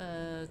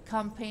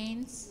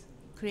campaigns,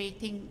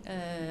 creating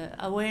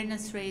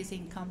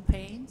awareness-raising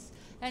campaigns,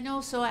 and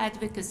also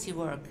advocacy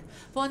work.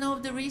 One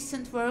of the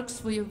recent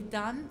works we've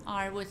done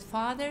are with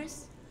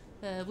fathers.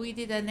 We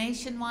did a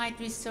nationwide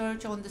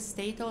research on the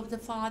state of the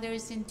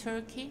fathers in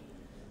Turkey,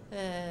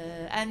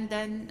 and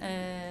then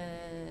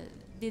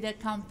did a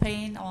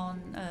campaign on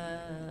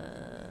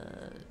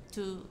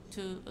to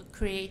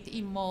create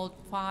involved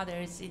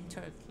fathers in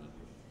Turkey.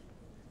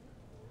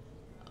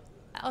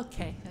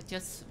 Okay, I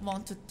just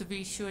wanted to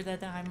be sure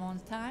that I'm on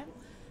time.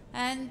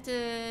 And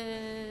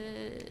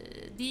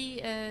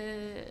the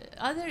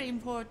other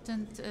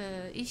important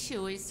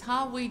issue is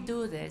how we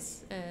do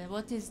this.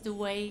 What is the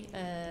way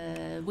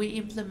we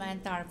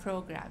implement our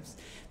programs?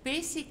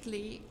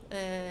 Basically,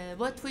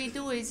 what we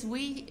do is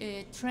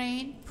we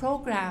train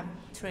program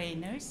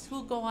trainers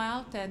who go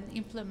out and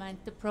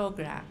implement the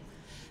program.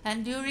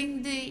 And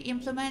during the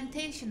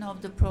implementation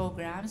of the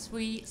programs,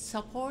 we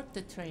support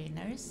the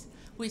trainers,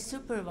 we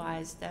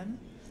supervise them,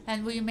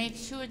 and we make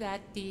sure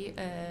that the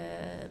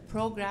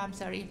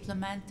programs are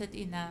implemented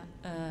in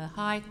a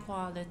high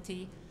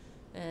quality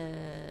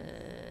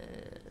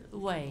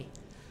way.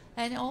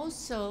 And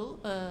also,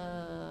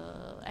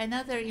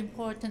 another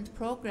important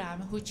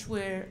program which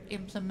we're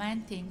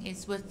implementing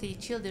is with the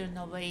children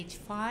of age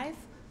 5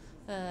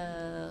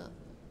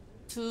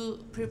 to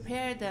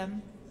prepare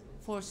them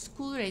for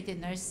school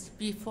readiness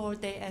before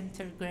they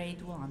enter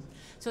grade 1.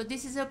 So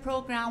this is a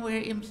program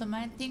we're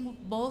implementing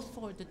both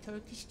for the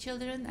Turkish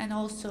children and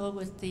also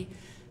with the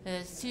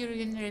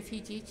Syrian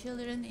refugee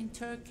children in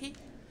Turkey.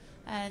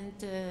 And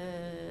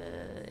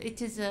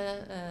it is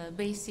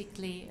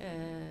basically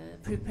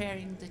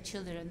preparing the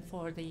children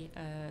for the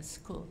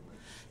school.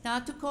 Now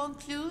to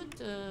conclude,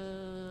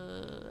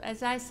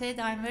 as I said,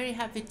 I'm very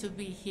happy to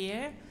be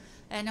here.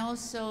 And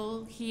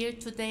also here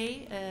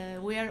today,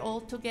 we are all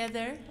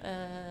together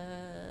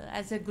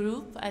as a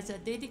group, as a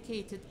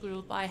dedicated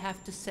group, I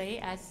have to say,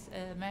 as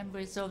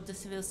members of the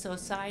civil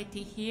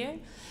society here.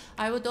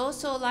 I would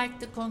also like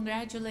to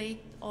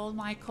congratulate all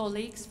my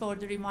colleagues for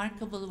the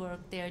remarkable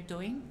work they are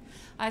doing.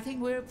 I think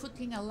we're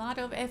putting a lot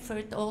of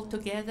effort all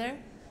together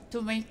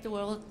to make the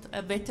world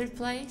a better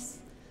place.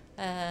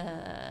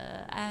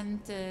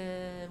 And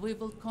we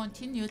will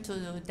continue to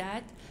do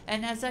that.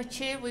 And as a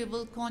chair, we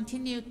will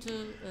continue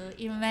to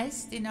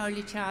invest in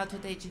early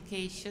childhood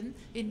education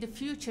in the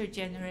future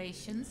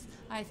generations.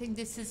 I think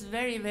this is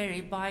very,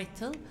 very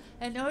vital.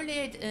 And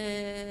early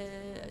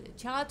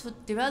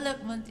childhood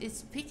development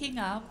is picking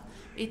up.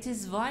 It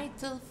is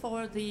vital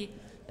for the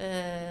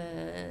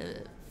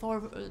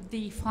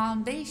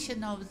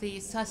foundation of the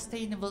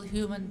sustainable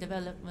human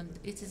development.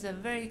 It is a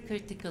very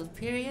critical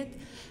period,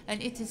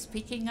 and it is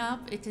picking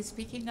up. It is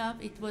picking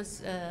up. It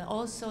was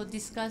also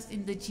discussed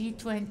in the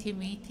G20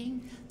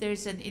 meeting.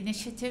 There's an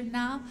initiative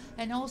now,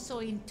 and also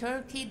in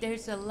Turkey,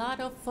 there's a lot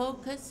of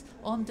focus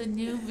on the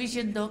new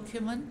vision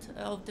document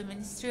of the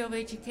Ministry of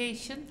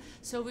Education.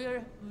 So we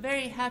are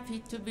very happy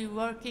to be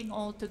working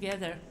all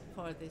together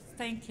for this.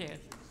 Thank you.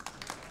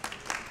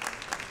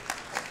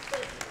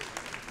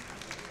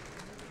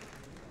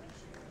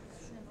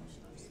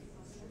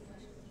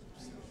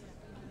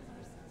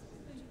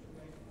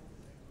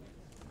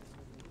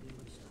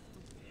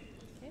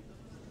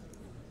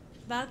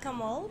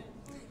 Welcome all.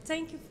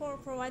 Thank you for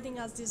providing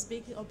us this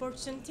big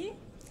opportunity.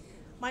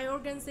 My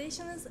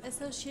organization is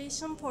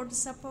Association for the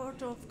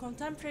Support of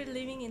Contemporary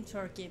Living in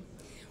Turkey.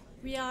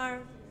 We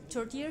are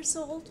 30 years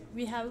old,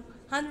 we have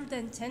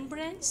 110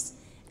 branches,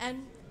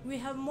 and we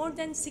have more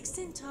than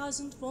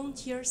 16,000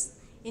 volunteers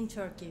in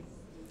Turkey.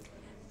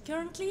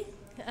 Currently,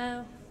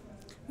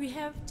 we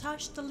have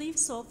touched the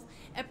lives of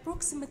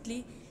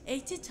approximately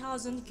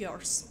 80,000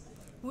 girls,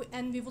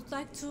 and we would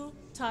like to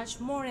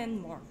touch more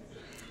and more.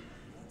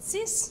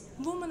 Since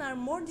women are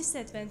more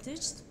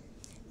disadvantaged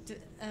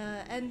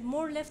and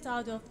more left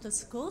out of the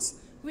schools,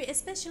 we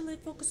especially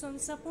focus on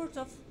support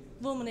of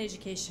women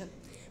education,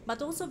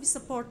 but also we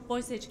support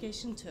boys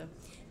education too.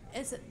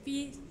 As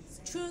we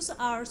choose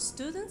our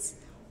students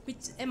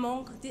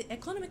among the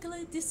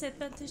economically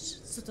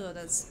disadvantaged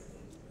students.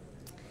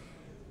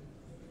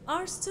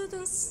 Our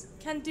students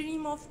can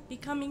dream of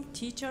becoming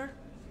teacher,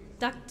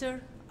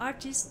 doctor,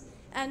 artist,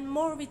 and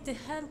more with the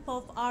help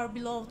of our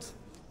beloved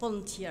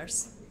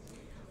volunteers.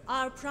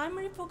 Our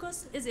primary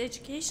focus is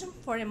education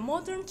for a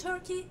modern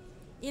Turkey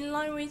in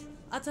line with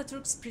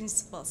Atatürk's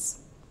principles.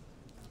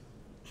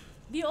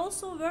 We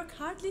also work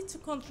hardly to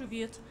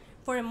contribute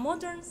for a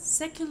modern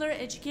secular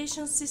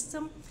education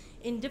system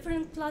in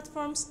different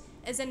platforms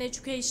as an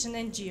education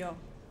NGO.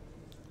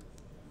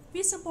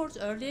 We support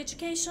early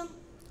education,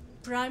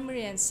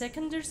 primary and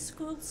secondary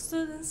school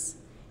students.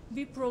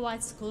 We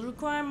provide school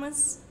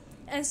requirements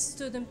and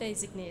student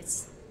basic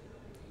needs.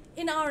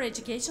 In our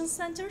education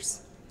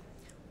centers,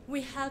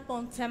 we help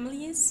on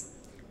families,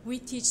 we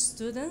teach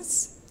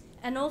students,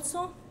 and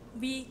also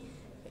we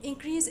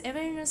increase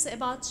awareness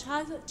about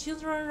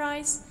children's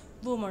rights,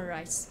 women's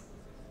rights.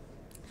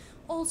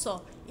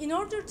 Also, in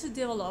order to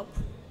develop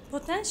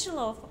potential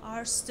of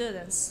our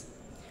students,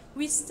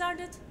 we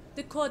started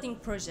the coding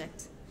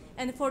project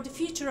and for the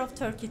future of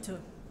Turkey too.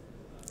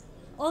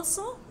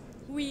 Also,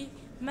 we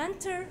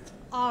mentor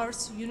our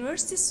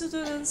university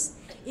students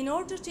in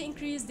order to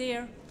increase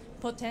their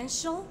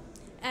potential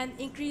and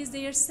increase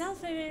their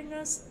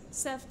self-awareness,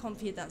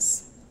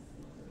 self-confidence.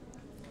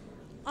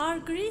 Our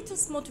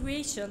greatest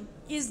motivation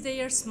is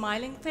their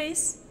smiling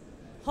face,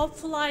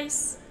 hopeful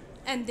eyes,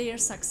 and their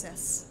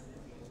success.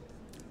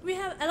 We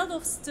have a lot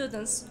of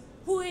students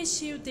who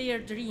achieve their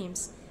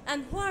dreams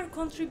and who are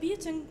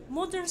contributing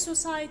modern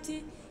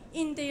society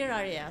in their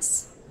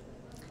areas.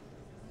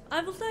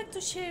 I would like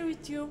to share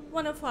with you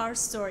one of our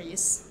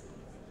stories.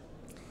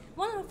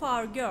 One of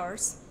our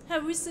girls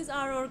have visited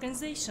our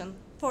organization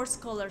for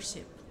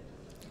scholarship.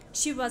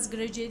 She was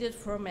graduated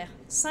from a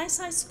science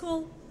high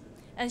school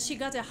and she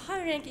got a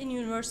high rank in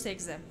university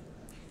exam.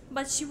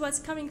 But she was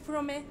coming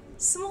from a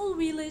small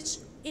village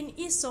in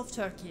east of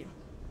Turkey.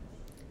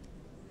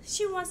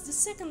 She was the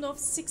second of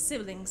 6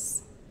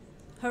 siblings.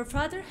 Her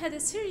father had a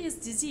serious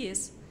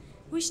disease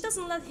which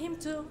doesn't let him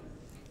to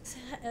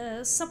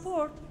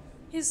support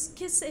his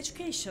kids'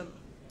 education.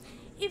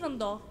 Even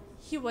though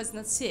he was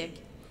not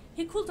sick,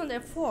 he couldn't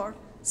afford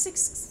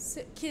 6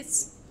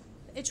 kids'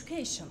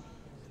 education.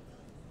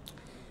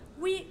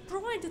 We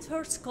provided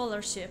her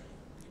scholarship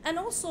and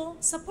also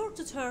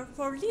supported her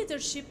for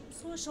leadership,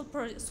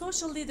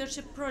 social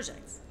leadership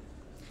projects.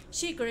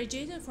 She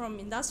graduated from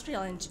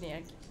industrial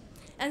engineering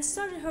and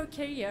started her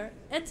career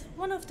at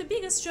one of the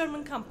biggest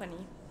German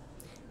companies.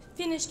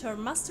 Finished her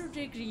master's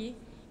degree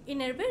in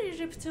a very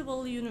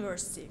reputable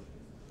university.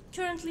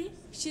 Currently,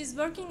 she is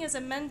working as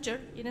a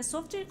manager in a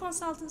software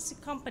consultancy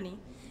company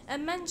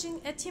and managing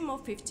a team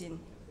of 15.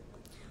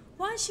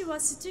 While she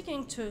was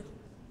sticking to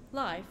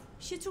life,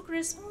 she took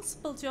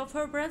responsibility of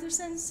her brothers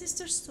and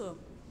sisters too.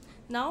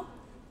 Now,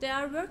 They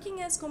are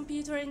working as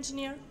computer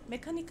engineer,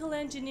 mechanical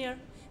engineer,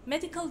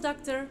 medical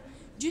doctor,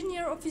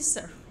 junior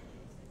officer,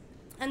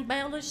 and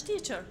biology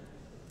teacher.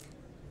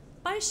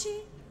 By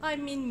she, I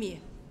mean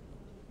me.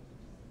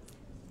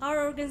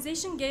 Our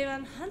organization gave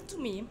a hand to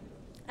me,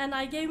 and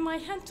I gave my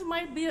hand to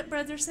my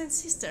brothers and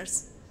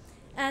sisters.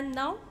 And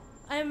now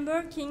I am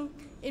working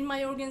in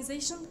my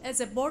organization as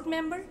a board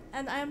member,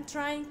 and I am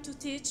trying to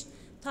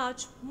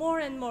touch more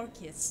and more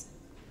kids.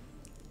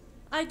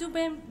 I do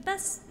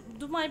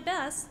my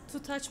best to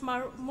touch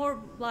more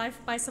life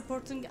by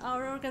supporting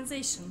our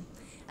organization,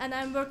 and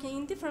I'm working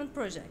in different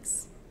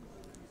projects.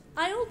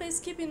 I always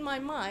keep in my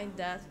mind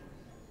that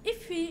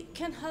if we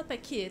can help a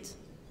kid,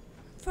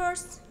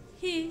 first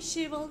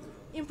she will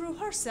improve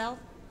herself,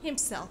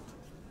 himself,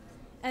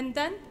 and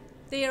then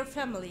their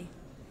family,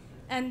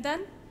 and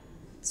then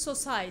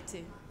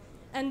society,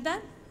 and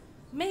then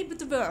maybe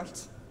the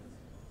world.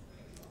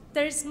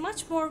 There is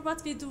much more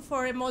what we do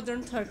for a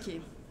modern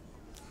Turkey.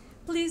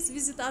 Please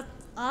visit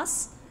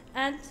us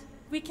and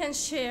we can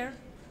share,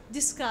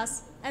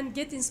 discuss, and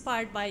get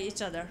inspired by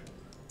each other.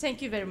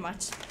 Thank you very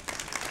much.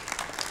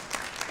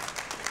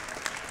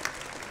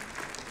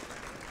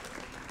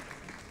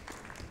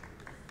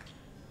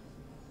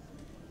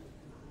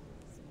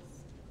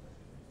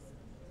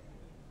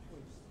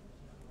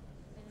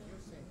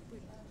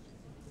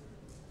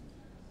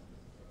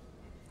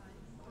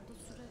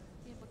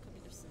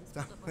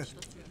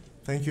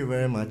 Thank you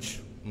very much.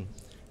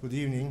 Good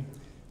evening.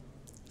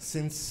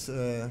 Since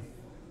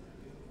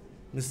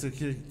Mr.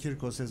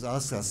 Kirkos has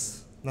asked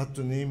us not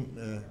to name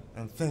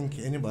and thank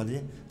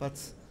anybody, but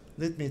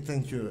let me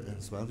thank you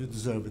as well. You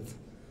deserve it.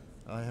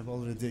 I have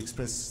already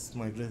expressed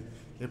my great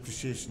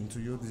appreciation to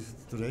you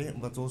today,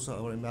 but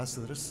also our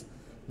ambassadors,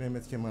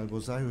 Mehmet Kemal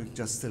Bozay, who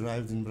just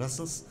arrived in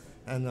Brussels,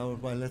 and our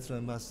bilateral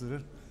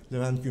ambassador,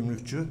 Levent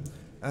Gümrükçü,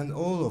 and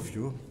all of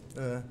you.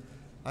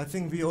 I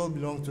think we all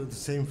belong to the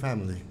same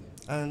family.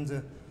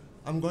 And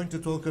I'm going to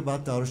talk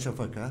about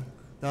Darüşşafaka.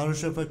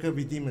 Darüşşafaka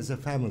we deem as a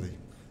family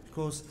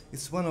because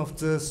it's one of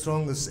the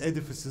strongest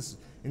edifices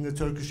in the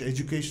Turkish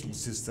education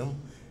system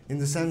in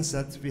the sense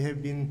that we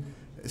have been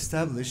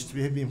established,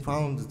 we have been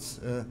founded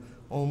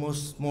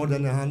almost more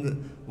than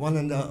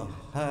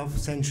 1.5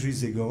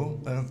 centuries ago,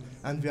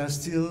 and we are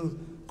still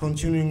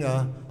continuing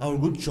our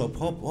good job.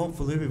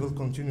 Hopefully we will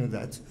continue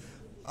that.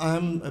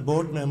 I'm a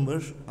board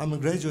member, I'm a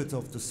graduate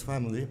of this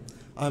family.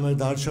 I'm a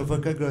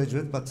Darüşşafaka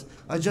graduate, but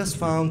I just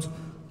found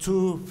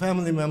 2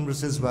 family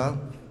members as well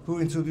who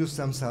introduced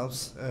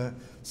themselves.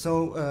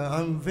 So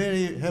I'm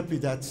very happy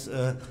that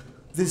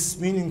this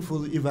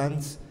meaningful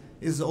event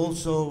is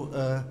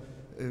also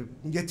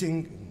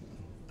getting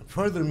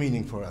further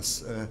meaning for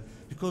us.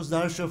 Because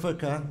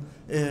Darüşşafaka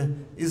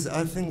is,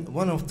 I think,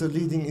 one of the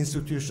leading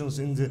institutions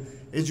in the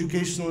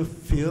educational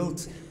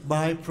field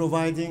by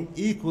providing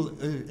equal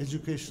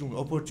educational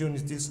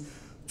opportunities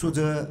to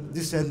the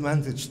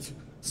disadvantaged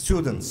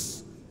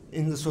students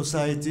in the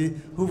society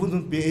who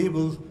wouldn't be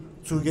able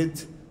to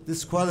get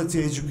this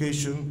quality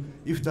education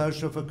if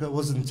Darüşşafaka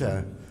wasn't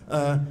there.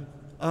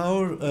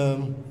 Our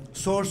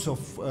source of,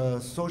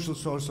 social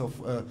source of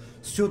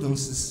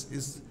students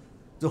is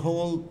the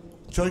whole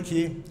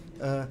Turkey.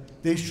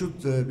 They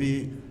should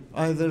be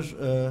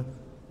either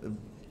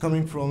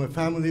coming from a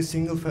family,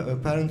 single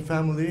parent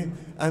family,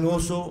 and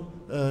also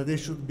they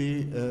should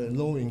be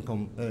low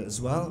income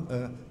as well.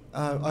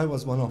 I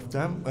was one of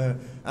them,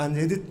 and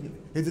had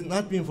it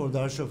not been for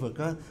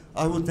Darüşşafaka,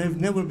 I would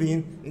have never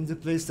been in the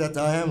place that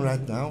I am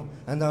right now,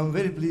 and I'm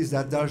very pleased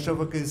that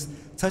Darüşşafaka is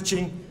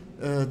touching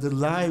the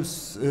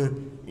lives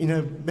in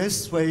a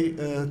best way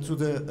to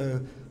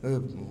the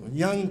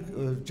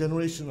young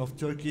generation of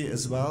Turkey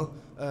as well.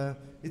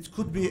 It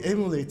could be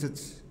emulated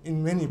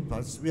in many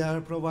parts. We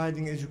are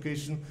providing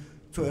education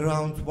to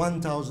around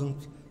 1,000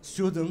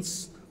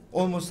 students,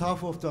 almost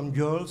half of them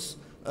girls.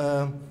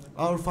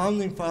 Our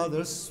founding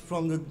fathers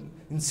from the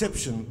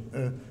inception,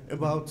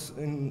 about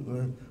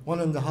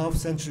 1.5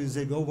 centuries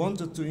ago,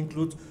 wanted to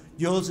include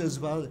girls as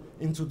well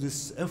into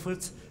this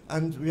effort,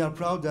 and we are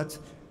proud that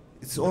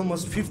it's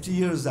almost 50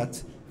 years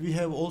that we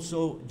have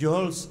also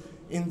girls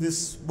in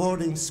this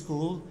boarding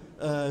school,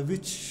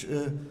 which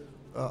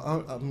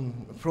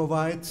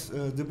provide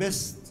the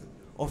best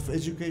of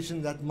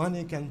education that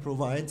money can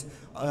provide.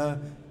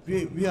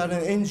 We are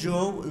an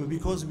NGO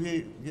because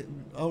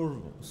our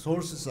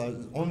sources are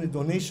only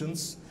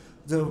donations.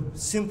 The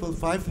simple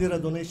 5 lira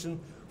donation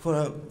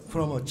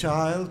from a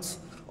child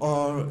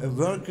or a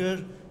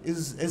worker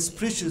is as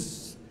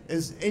precious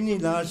as any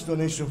large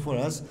donation for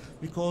us,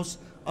 because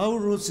our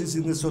roots is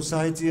in the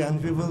society,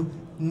 and we will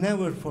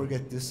never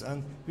forget this,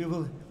 and we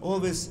will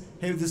always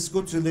have this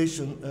good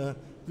relation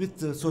with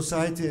the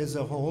society as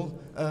a whole.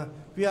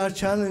 We are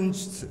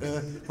challenged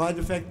by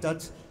the fact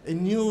that a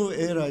new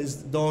era is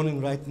dawning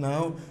right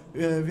now.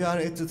 We are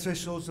at the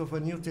thresholds of a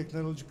new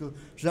technological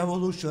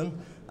revolution,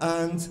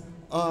 and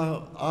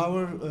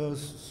our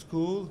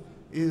school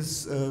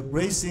is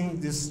bracing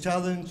this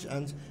challenge,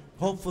 and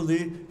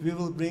hopefully we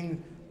will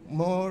bring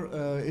more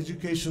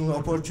educational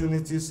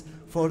opportunities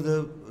for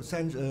the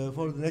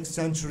next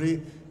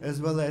century,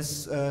 as well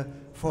as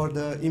for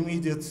the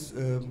immediate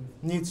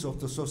needs of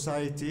the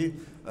society.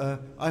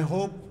 I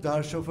hope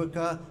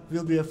Darüşşafaka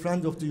will be a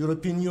friend of the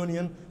European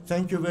Union.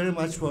 Thank you very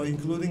much for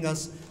including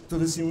us to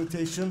this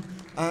invitation.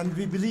 And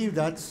we believe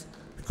that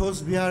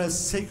because we are a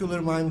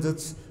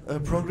secular-minded,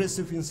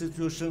 progressive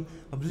institution,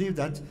 we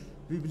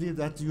believe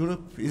that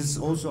Europe is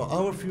also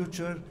our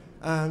future,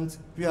 and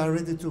we are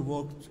ready to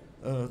walk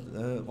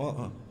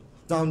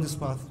down this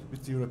path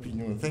with the European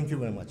Union. Thank you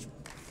very much.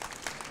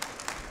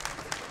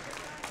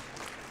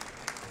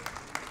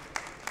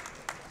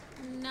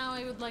 Now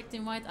I would like to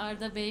invite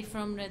Arda Bey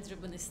from Red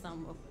Ribbon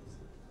Istanbul.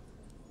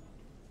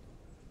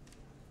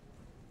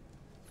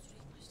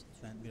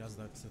 Ben biraz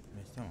daha kısa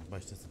tutmayı. Tamam,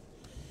 başlasın.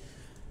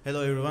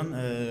 Hello everyone.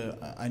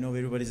 I know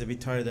everybody's a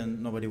bit tired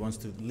and nobody wants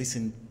to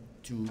listen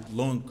to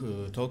long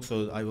talk,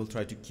 so I will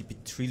try to keep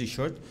it really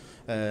short.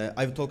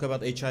 I will talk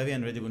about HIV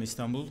and Red Ribbon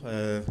Istanbul.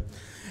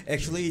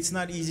 Actually, it's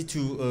not easy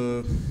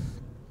to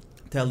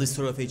tell this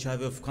story of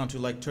HIV of a country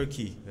like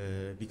Turkey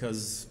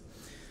because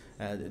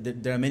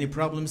there are many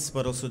problems,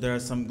 but also there are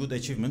some good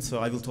achievements. So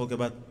I will talk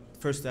about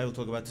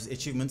these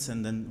achievements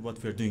and then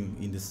what we are doing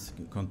in this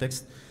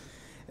context.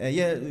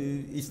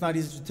 It's not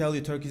easy to tell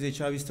you Turkey's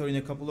HIV story in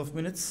a couple of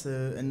minutes,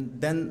 and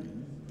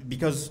then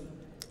because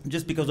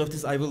of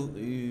this, I will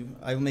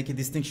make a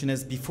distinction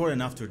as before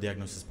and after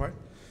diagnosis part.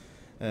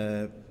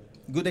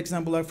 Good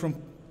example are from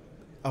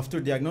after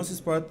diagnosis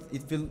part.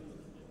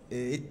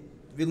 It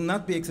will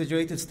not be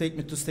exaggerated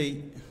statement to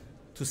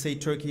say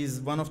Turkey is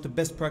one of the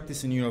best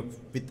practice in Europe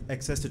with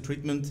access to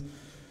treatment,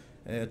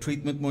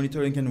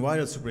 monitoring, and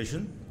viral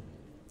suppression.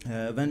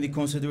 When we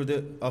consider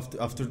the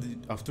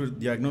after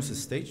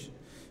diagnosis stage.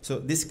 So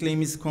this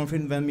claim is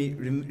confirmed when we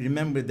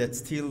remember that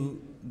still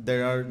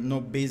there are no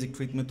basic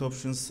treatment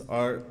options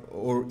or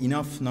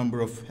enough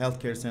number of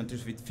healthcare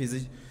centers with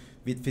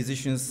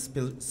physicians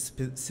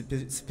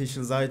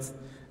specialized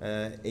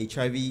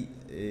HIV,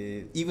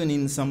 even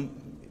in some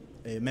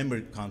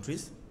member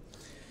countries.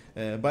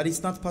 But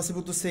it's not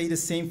possible to say the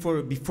same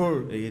for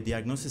before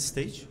diagnosis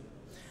stage.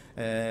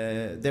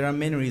 There are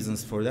many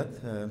reasons for that.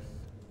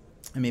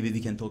 Maybe we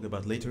can talk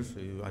about later.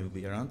 I will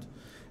be around.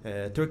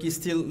 Turkey is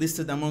still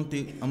listed among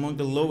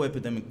the low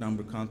epidemic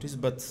number countries,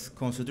 but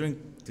considering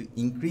the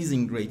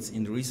increasing rates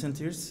in the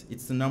recent years,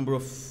 it's the number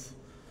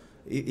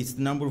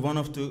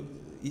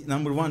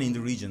one in the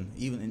region,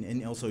 even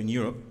and also in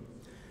Europe.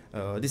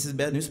 This is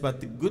bad news,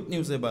 but the good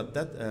news about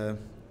that,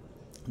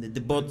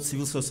 both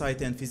civil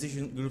society and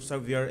physician groups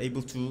we are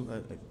able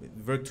to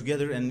work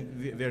together, and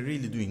we are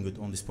really doing good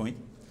on this point.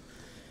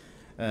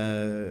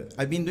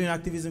 I've been doing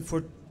activism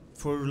for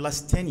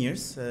last 10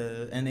 years,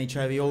 and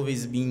HIV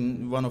always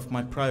been one of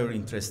my prior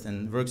interests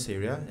and works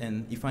area.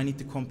 And if I need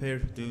to compare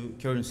the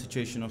current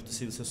situation of the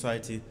civil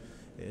society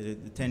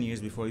 10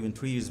 years before, even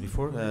 3 years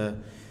before,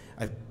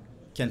 I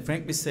can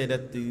frankly say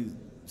that the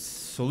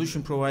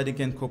solution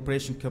providing and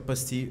cooperation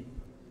capacity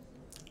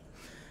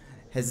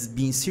has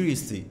been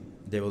seriously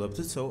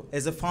developed. So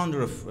as a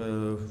founder of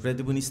Red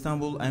Ribbon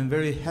Istanbul, I'm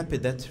very happy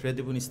that Red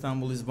Ribbon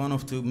Istanbul is one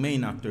of the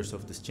main actors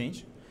of this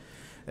change.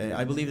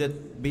 I believe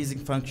that basic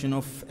function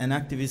of an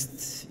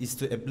activist is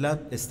to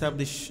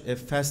establish a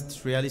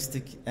fast,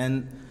 realistic,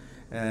 and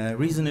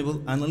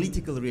reasonable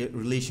analytical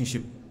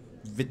relationship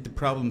with the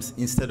problems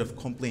instead of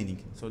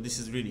complaining. So this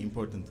is really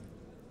important.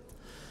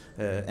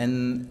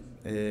 And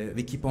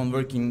we keep on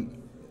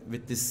working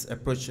with this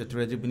approach at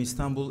Red Ribbon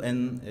Istanbul,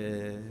 and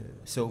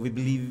so we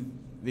believe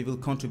we will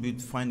contribute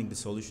to finding the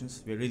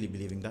solutions. We're really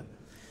believing that.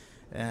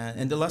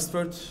 And the last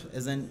word,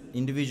 as an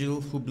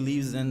individual who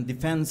believes and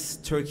defends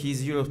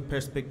Turkey's Europe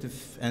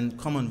perspective and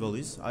common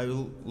values, I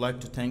will like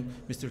to thank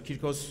Mr.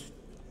 Kirkos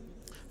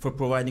for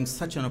providing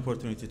such an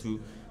opportunity to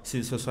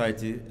civil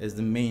society as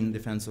the main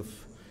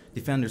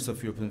defenders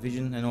of European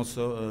vision, and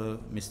also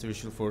Mr.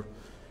 Işıl for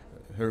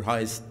her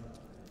highest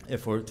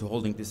effort to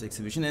holding this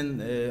exhibition.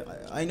 And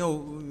I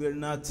know we're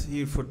not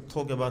here for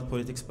talk about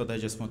politics, but I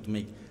just want to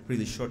make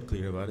really short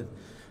clear about it.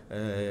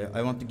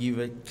 I want to give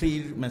a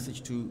clear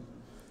message to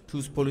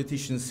those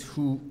politicians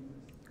who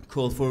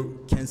call for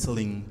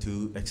canceling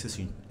to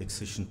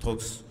accession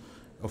talks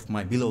of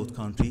my beloved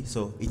country.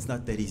 So it's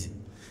not that easy.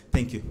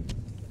 Thank you.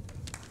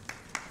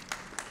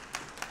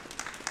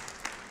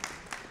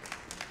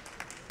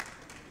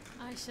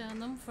 Ayşe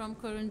Hanım from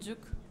Koruncuk.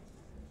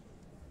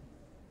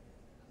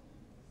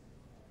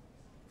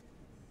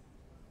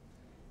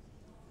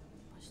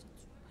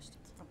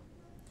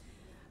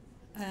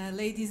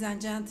 Ladies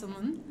and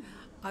gentlemen,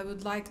 I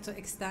would like to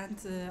extend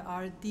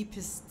our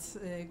deepest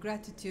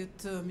gratitude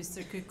to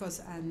Mr.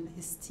 Kirkos and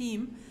his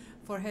team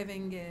for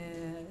having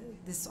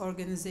this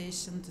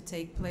organization to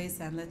take place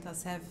and let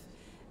us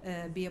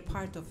be a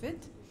part of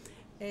it.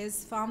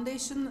 As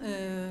Foundation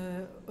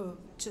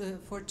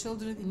for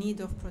Children in Need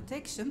of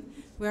Protection,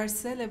 we are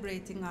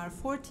celebrating our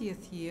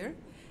 40th year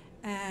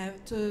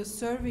to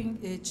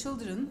serving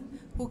children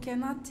who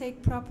cannot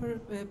take proper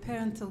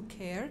parental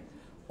care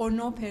or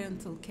no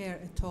parental care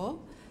at all.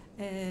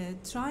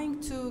 trying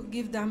to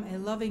give them a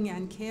loving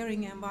and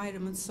caring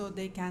environment so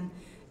they can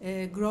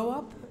grow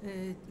up,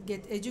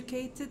 get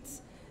educated,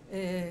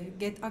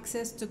 get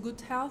access to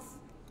good health,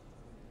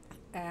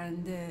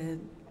 and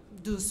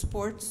do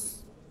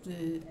sports,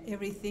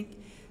 everything,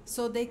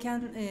 so they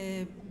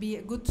can be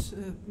a good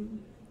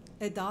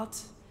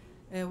adult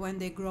when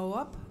they grow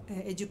up,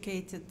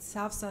 educated,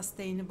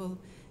 self-sustainable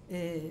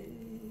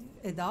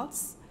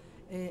adults.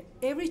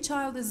 Every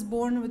child is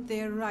born with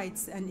their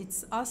rights, and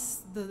it's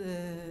us,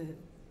 the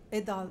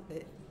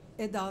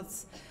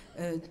adults,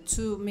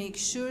 to make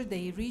sure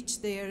they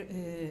reach their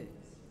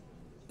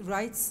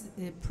rights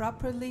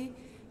properly,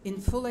 in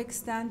full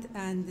extent,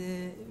 and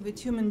with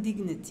human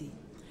dignity.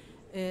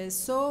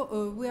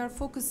 So we are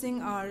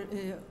focusing our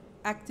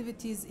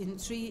activities in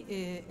three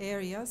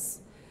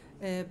areas: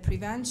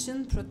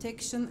 prevention,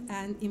 protection,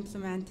 and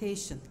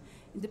implementation.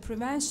 In the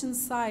prevention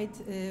side,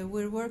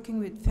 we're working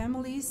with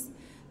families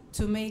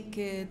to make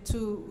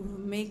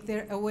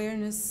their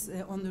awareness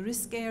on the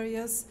risk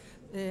areas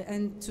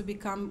and to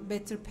become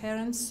better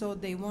parents, so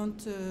they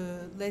won't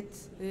let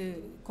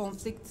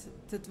conflict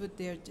with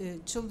their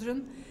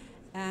children.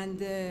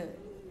 And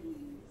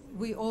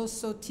we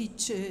also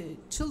teach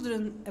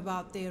children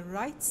about their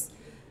rights.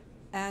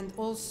 And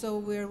also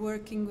we're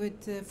working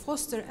with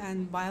foster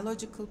and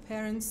biological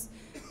parents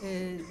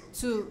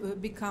to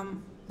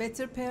become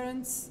better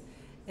parents,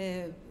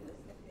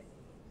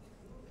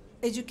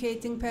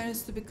 educating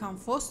parents to become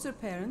foster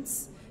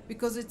parents,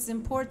 because it's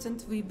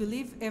important. We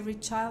believe every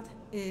child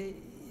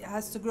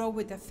has to grow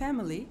with a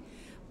family,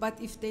 but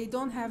if they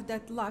don't have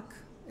that luck,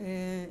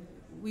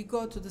 we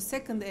go to the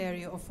second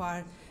area of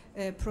our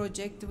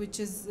project, which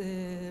is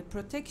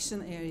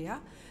protection area.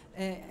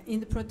 In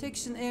the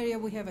protection area,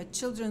 we have a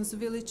children's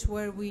village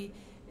where we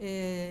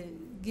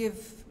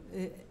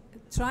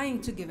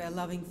trying to give a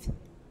loving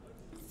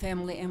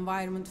family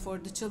environment for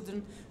the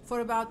children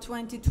for about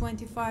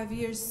 20-25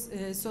 years,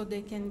 so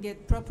they can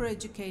get proper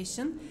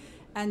education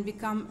and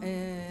become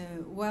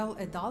well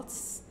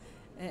adults.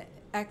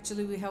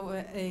 Actually, we have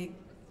a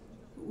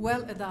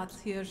well adult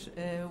here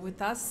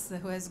with us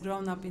who has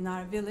grown up in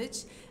our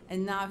village,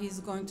 and now he's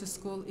going to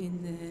school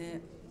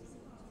in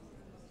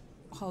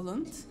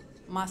Holland,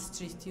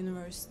 Maastricht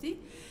University.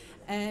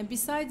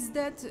 Besides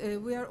that,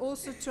 we are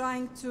also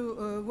trying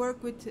to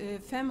work with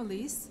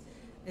families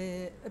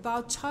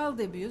about child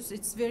abuse.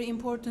 It's a very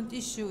important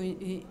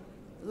issue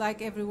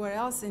like everywhere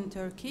else in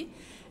Turkey.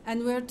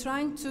 And we're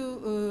trying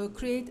to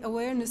create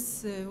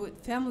awareness with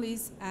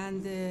families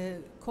and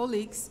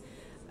colleagues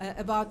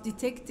about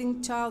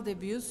detecting child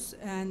abuse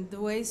and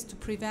the ways to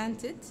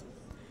prevent it.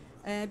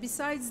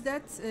 Besides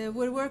that,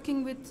 we're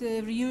working with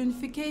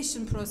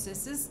reunification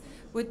processes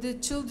with the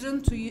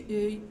children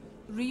to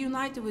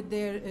reunite with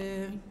their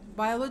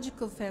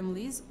biological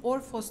families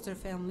or foster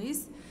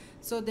families,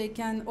 so they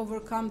can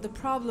overcome the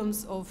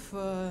problems of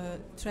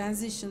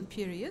transition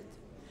period.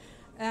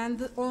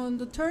 And on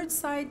the third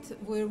side,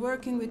 we're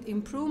working with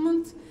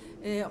improvement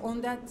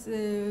on that.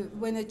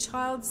 When a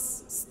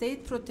child's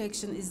state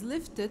protection is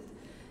lifted,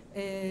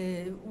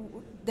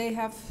 they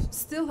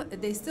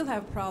still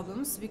have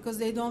problems because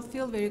they don't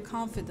feel very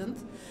confident.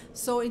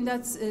 So in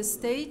that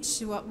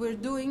stage, what we're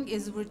doing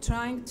is we're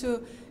trying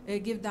to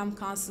give them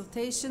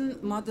consultation,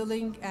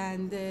 modeling,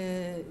 and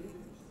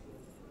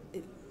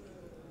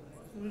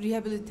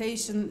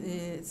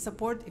rehabilitation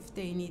support if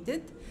they need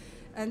it.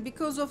 And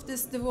because of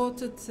this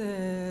devoted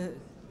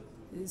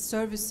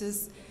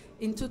services,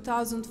 in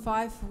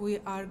 2005 we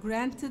are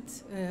granted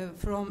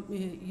from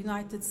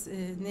United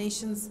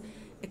Nations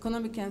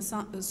Economic and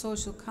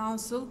Social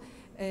Council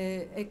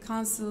a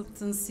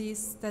consultancy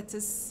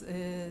status.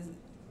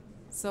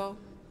 So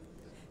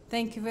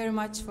thank you very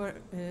much for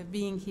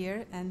being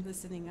here and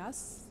listening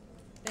us.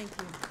 Thank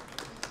you.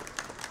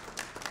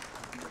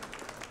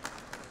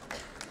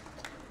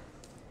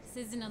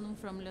 Sezin Hanım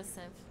from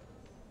LÖSEV.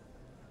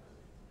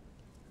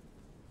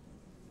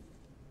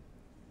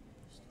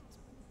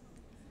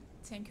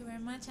 Thank you very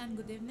much and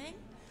good evening.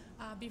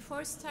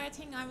 Before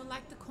starting, I would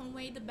like to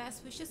convey the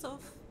best wishes of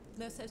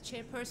LÖSEV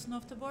Chairperson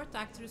of the Board,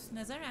 Dr. Hüsnü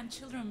Nezer, and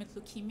children with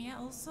leukemia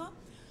also.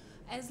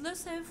 As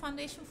LÖSEV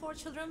Foundation for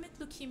Children with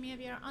Leukemia,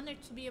 we are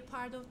honored to be a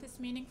part of this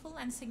meaningful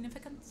and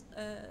significant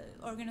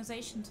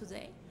organization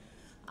today.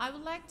 I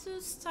would like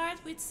to start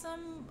with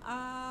some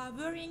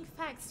worrying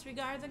facts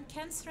regarding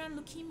cancer and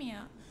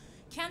leukemia.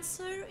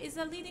 Cancer is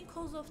a leading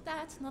cause of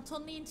death, not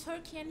only in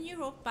Turkey and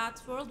Europe, but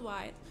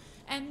worldwide.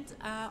 And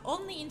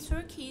only in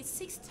Turkey,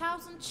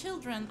 6,000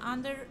 children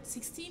under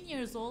 16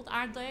 years old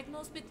are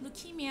diagnosed with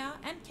leukemia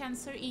and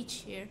cancer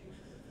each year.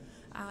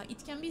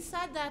 It can be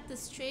said that the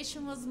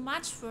situation was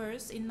much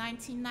worse in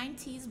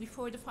 1990s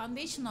before the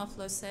foundation of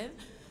LÖSEV,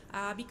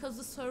 because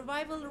the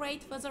survival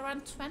rate was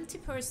around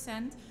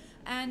 20%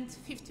 and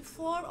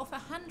 54 of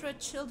 100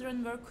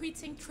 children were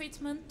quitting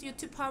treatment due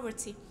to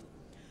poverty.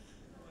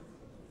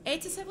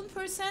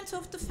 87%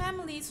 of the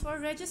families who are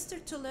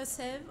registered to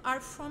LÖSEV are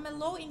from a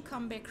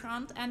low-income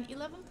background and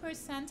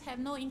 11% have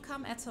no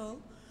income at all.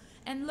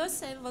 And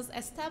LÖSEV was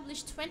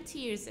established 20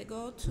 years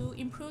ago to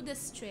improve the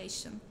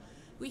situation.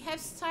 We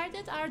have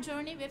started our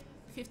journey with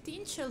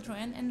 15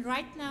 children, and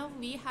right now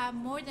we have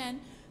more than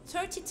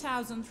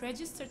 30,000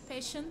 registered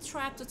patients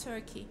throughout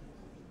Turkey.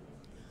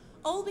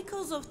 All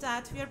because of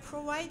that, we are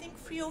providing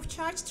free of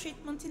charge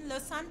treatment in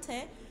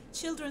Losante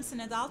Children's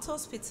and Adult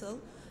Hospital,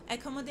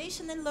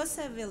 accommodation in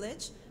Losev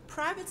Village,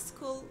 private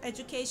school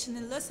education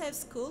in Losev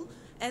School,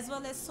 as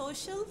well as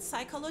social,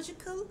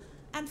 psychological,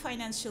 and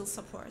financial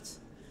support.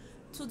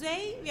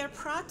 Today, we are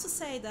proud to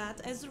say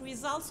that as a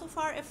result of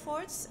our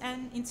efforts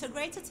and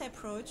integrated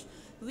approach,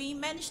 we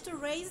managed to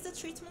raise the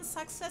treatment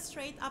success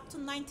rate up to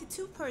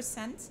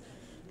 92%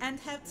 and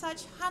have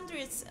touched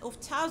hundreds of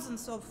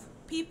thousands of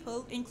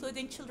people,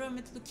 including children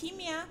with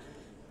leukemia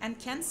and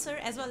cancer,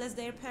 as well as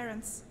their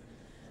parents.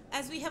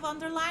 As we have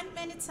underlined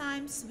many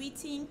times, we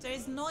think there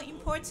is no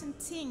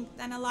important thing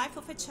than a life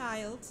of a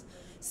child.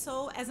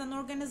 So as an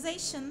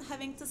organization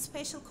having the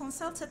special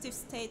consultative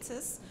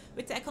status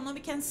with the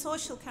Economic and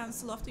Social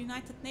Council of the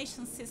United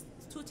Nations since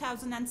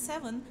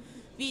 2007,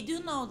 we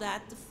do know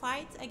that the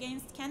fight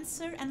against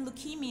cancer and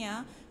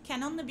leukemia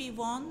can only be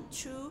won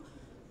through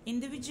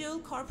individual,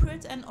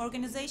 corporate, and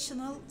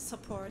organizational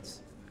support.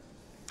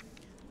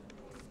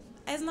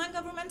 As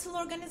non-governmental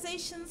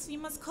organizations, we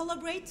must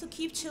collaborate to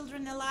keep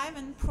children alive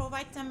and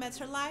provide them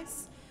better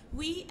lives.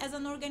 We, as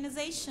an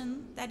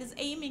organization that is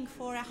aiming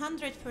for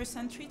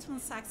 100%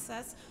 treatment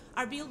success,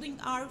 are building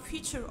our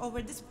future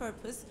over this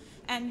purpose,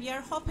 and we are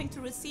hoping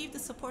to receive the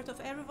support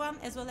of everyone,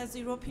 as well as the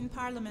European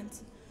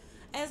Parliament.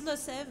 As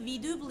Losev, we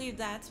do believe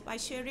that by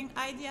sharing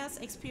ideas,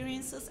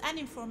 experiences, and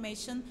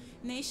information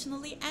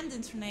nationally and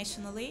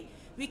internationally,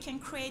 we can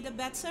create a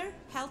better,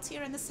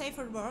 healthier, and a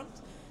safer world.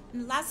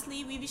 And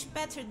lastly, we wish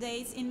better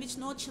days in which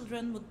no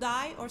children would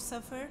die or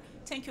suffer.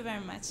 Thank you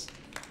very much.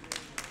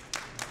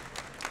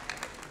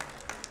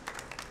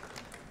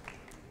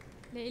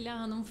 Leyla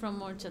Hanım from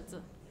Mor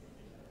Çatı.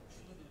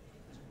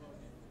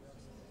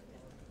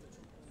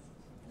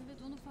 Evet,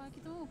 onu fark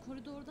ettim ama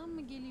koridordan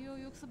mı geliyor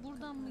yoksa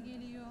buradan mı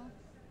geliyor?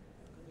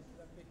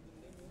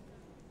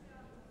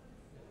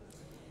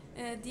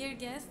 Dear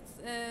guests,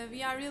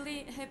 we are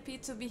really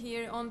happy to be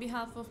here on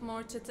behalf of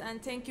Mor Çatı,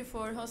 and thank you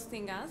for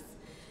hosting us.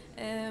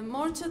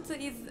 Mor Çatı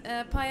is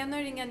a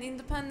pioneering and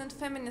independent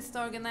feminist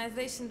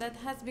organization that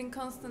has been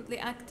constantly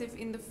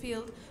active in the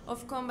field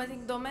of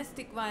combating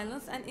domestic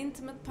violence and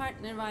intimate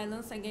partner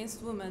violence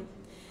against women.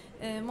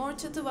 Mor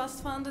Çatı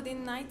was founded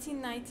in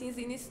 1990s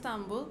in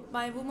Istanbul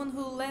by women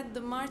who led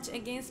the March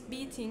Against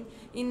Beating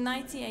in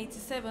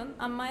 1987,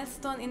 a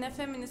milestone in a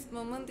feminist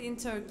movement in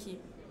Turkey.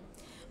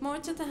 Mor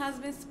Çatı has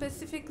been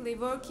specifically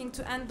working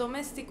to end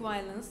domestic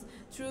violence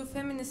through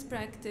feminist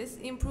practice,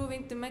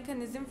 improving the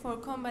mechanism for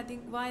combating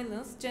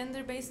violence,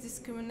 gender-based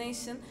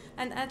discrimination,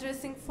 and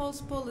addressing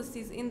false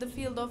policies in the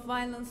field of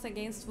violence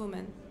against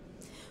women.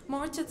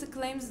 Mor Çatı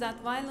claims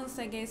that violence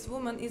against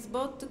women is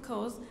both the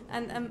cause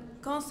and a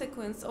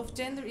consequence of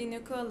gender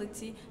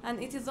inequality,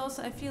 and it is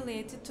also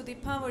affiliated to the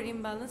power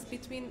imbalance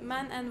between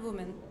men and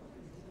women.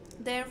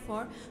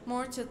 Therefore,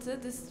 Mor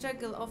Çatı, the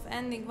struggle of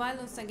ending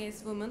violence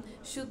against women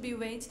should be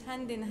waged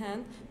hand in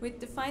hand with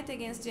the fight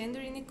against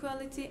gender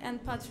inequality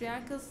and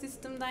patriarchal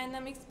system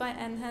dynamics by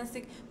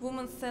enhancing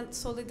women's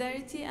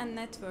solidarity and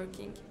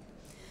networking.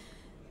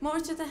 Mor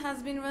Çatı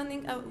has been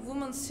running a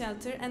women's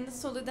shelter and a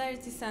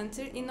solidarity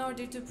center in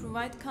order to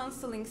provide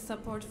counseling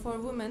support for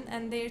women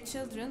and their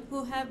children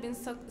who have been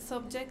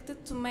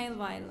subjected to male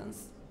violence.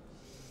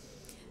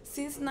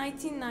 Since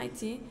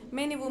 1990,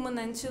 many women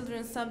and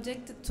children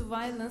subjected to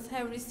violence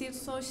have received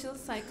social,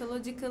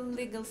 psychological,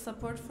 legal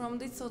support from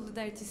the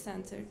Solidarity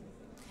Center.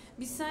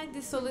 Beside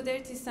the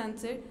Solidarity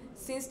Center,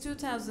 since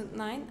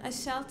 2009, a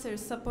shelter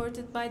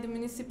supported by the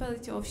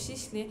municipality of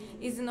Şişli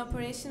is in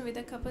operation with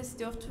a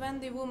capacity of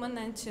 20 women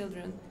and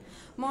children.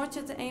 Mor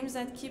Çatı aims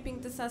at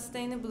keeping the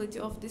sustainability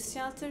of this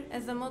shelter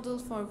as a model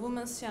for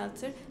women's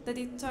shelter that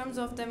in terms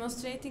of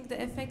demonstrating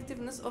the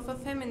effectiveness of a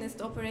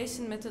feminist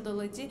operation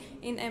methodology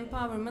in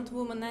empowerment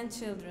women and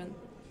children.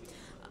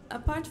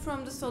 Apart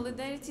from the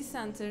Solidarity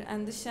Center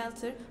and the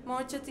shelter,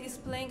 Mor Çatı is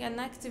playing an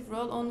active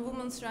role on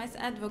women's rights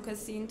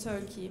advocacy in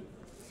Turkey.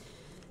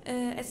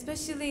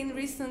 Especially in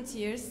recent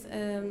years,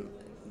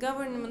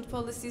 government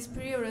policies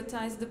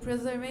prioritize the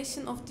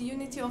preservation of the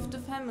unity of the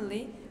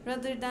family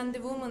rather than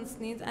the woman's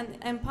needs and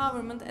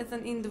empowerment as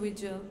an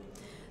individual.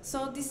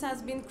 So this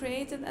has been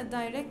created a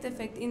direct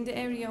effect in the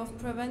area of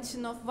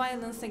prevention of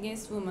violence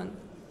against women.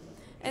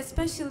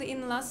 Especially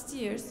in last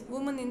years,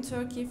 women in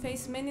Turkey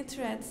face many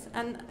threats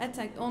and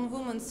attacks on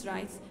women's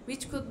rights,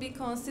 which could be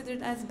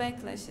considered as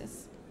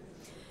backlashes.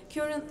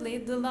 Currently,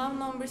 the law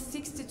number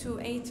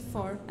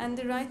 6284 and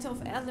the right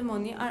of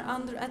alimony are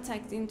under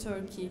attack in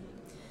Turkey.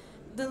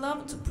 The law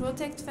to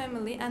protect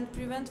family and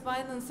prevent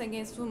violence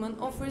against women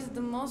offers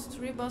the most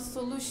robust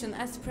solution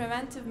as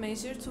preventive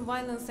measure to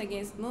violence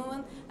against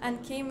women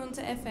and came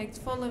into effect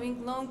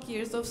following long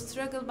years of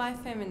struggle by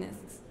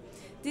feminists.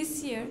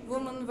 This year,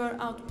 women were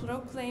out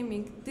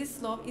proclaiming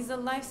this law is a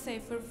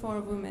lifesaver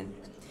for women.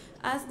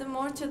 As the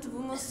Mor Çatı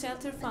Women's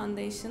Shelter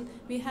Foundation,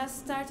 we have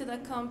started a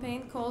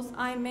campaign called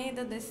I Made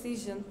a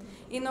Decision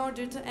in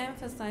order to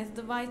emphasize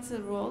the vital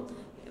role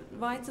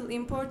vital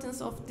importance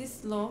of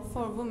this law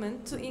for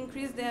women to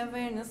increase the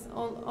awareness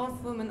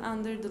of women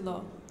under the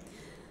law.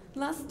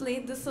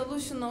 Lastly, the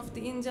solution of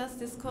the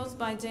injustice caused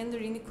by gender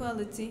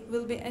inequality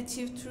will be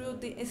achieved through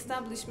the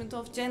establishment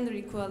of gender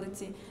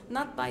equality,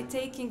 not by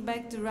taking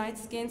back the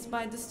rights gained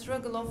by the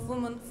struggle of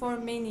women for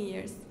many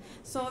years.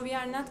 So we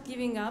are not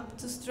giving up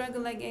to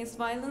struggle against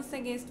violence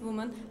against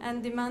women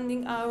and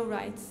demanding our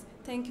rights.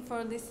 Thank you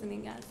for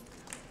listening, guys.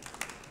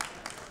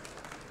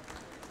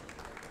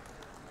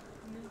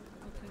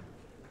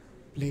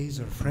 Please,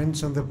 our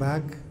friends on the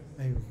back,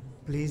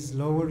 please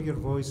lower your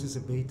voices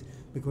a bit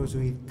because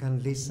we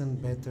can listen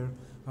better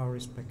our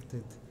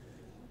respected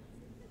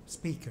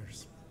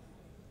speakers.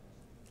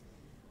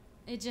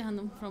 Ece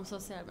Hanım from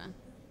Sosyal Ben.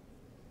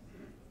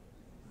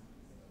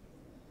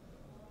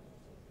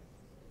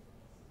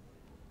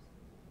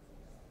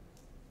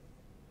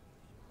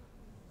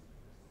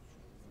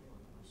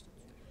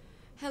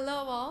 Hello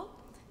all.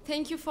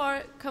 Thank you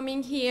for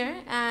coming here,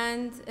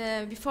 and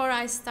before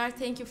I start,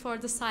 thank you for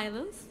the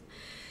silence.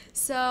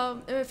 So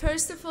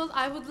first of all,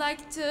 I would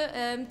like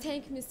to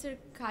thank Mr.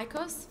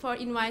 Kirkos for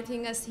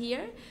inviting us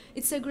here.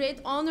 It's a great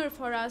honor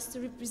for us to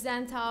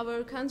represent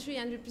our country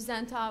and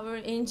represent our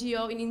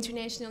NGO in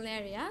international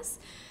areas.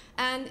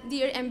 And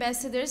dear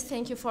ambassadors,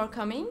 thank you for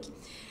coming.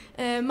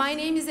 My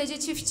name is Ece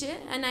Çiftçi,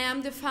 and I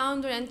am the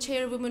founder and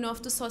chairwoman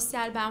of the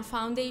Sosyal Ben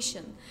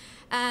Foundation.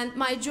 And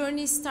my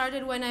journey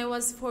started when I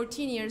was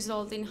 14 years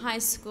old in high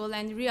school,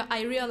 and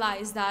I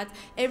realized that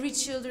every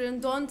children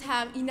don't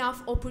have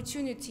enough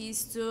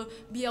opportunities to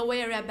be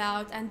aware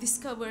about and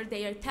discover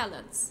their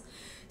talents.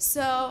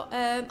 So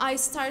I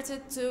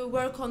started to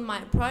work on my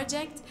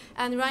project,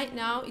 and right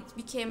now it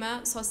became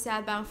a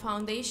Sosyal Ben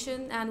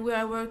Foundation, and we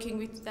are working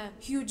with a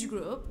huge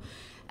group.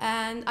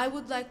 And I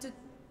would like to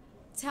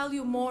tell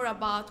you more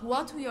about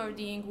what we are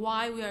doing,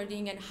 why we are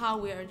doing, and how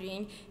we are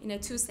doing in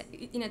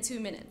a 2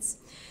 minutes.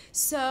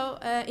 So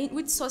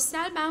with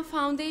Sosyal Ben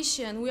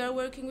Foundation, we are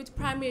working with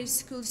primary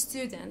school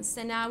students,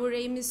 and our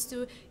aim is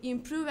to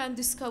improve and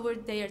discover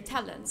their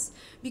talents,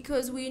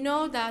 because we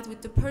know that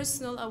with the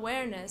personal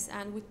awareness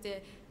and with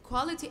the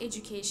quality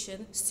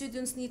education,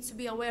 students need to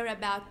be aware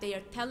about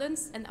their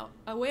talents and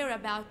aware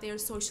about their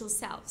social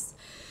selves.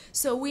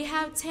 So we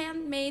have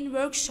 10 main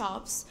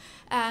workshops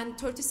and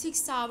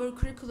 36-hour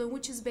curriculum,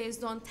 which is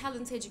based on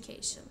talent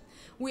education.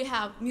 We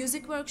have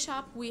music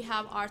workshop, we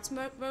have art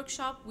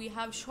workshop, we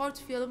have short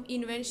film,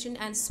 invention,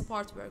 and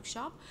sport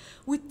workshop.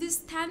 With these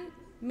 10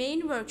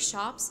 main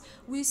workshops,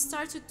 we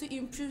started to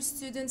improve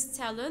students'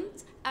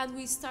 talent, and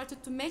we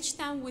started to match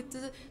them with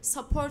the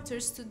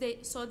supporters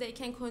so they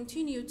can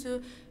continue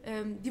to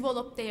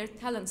develop their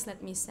talents,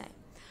 let me say.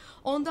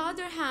 On the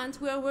other hand,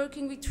 we are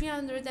working with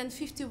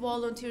 350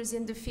 volunteers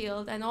in the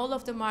field, and all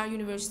of them are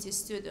university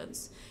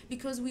students,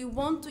 because we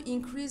want to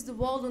increase the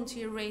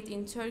volunteer rate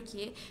in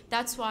Turkey.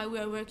 That's why we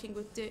are working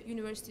with the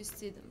university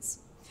students.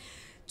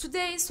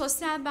 Today,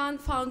 Sosyal Ben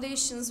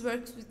Foundations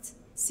works with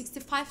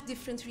 65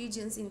 different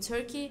regions in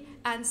Turkey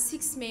and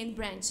 6 main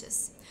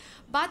branches.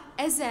 But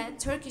as a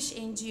Turkish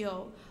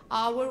NGO,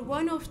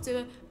 one of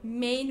the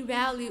main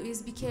value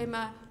is become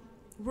a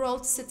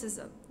world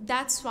citizen.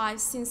 That's why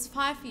since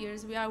 5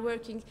 years we are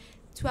working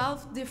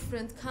 12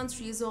 different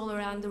countries all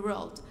around the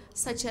world,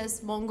 such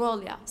as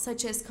Mongolia,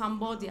 such as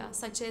Cambodia,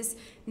 such as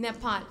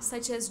Nepal,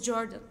 such as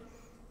Jordan.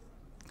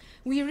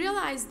 We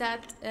realize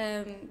that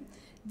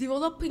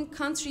developing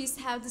countries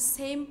have the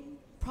same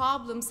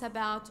problems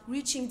about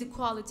reaching the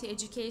quality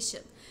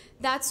education.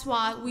 That's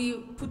why we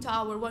put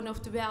one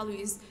of the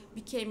values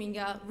becoming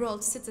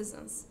world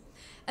citizens.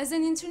 As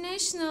an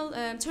international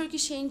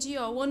Turkish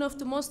NGO, one of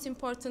the most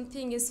important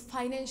things is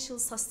financial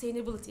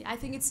sustainability. I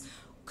think it's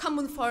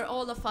common for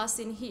all of us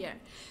in here.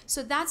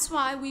 So that's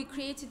why we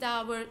created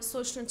our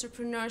social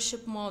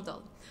entrepreneurship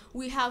model.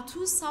 We have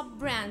 2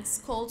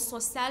 sub-brands called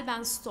Sosyal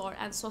Ben Store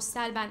and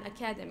Sosyal Ben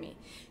Academy.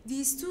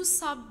 These 2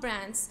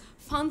 sub-brands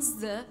funds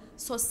the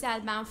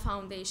Sosyal Ben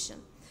Foundation.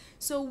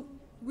 So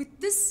with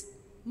this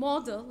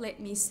model, let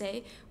me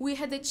say, we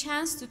had a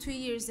chance to 2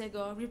 years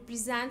ago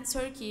represent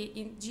Turkey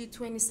in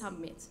G20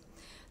 summit.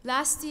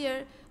 Last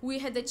year, we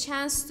had a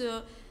chance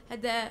to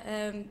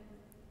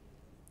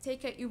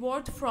take an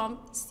award from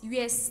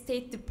US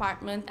State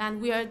Department,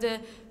 and we are the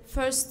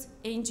first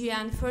NGO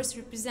and first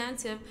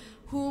representative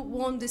who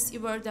won this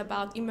award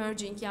about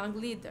emerging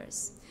young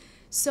leaders.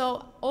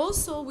 So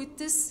also with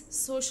this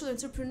social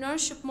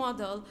entrepreneurship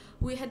model,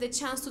 we had a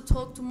chance to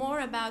talk more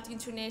about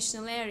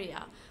international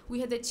area. We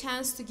had a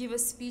chance to give a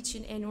speech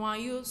in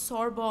NYU,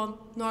 Sorbonne,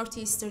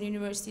 Northeastern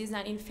universities,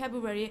 and in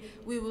February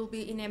we will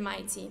be in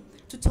MIT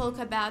to talk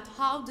about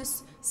how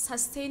this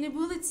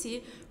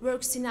sustainability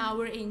works in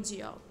our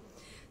NGO.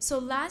 So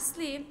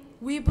lastly,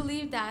 we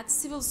believe that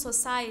civil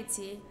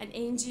society and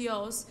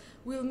NGOs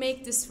will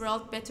make this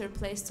world a better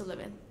place to live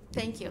in.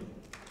 Thank you.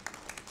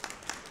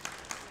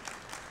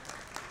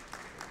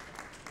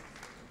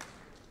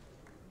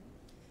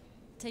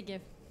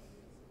 Tegev.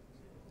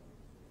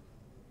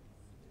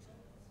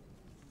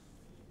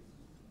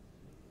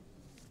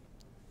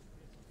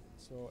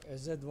 So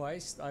as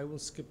advised, I will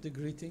skip the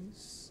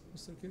greetings,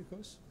 Mr.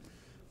 Kirkos.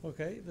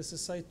 Okay, this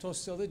is Sait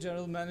Tosyalı,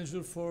 General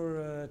Manager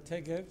for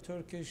TEGEV,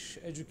 Turkish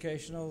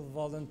Educational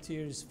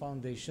Volunteers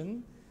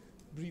Foundation.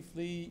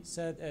 Briefly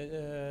said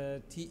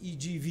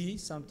TEGV,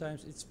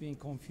 sometimes it's being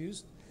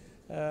confused.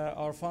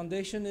 Our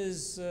foundation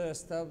is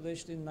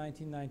established in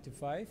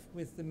 1995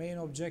 with the main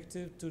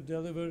objective to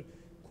deliver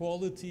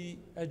quality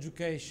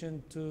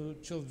education to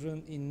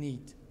children in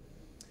need.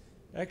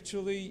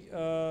 Actually,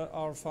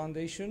 our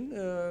foundation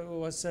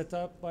was set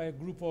up by a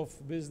group of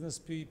business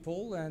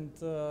people and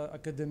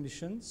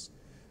academicians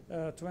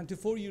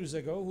 24 years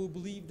ago who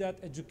believed that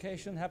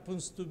education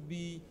happens to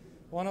be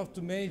one of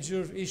the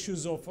major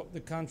issues of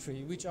the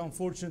country, which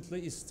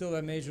unfortunately is still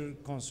a major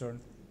concern.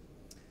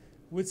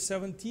 With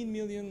 17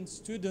 million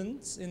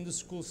students in the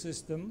school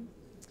system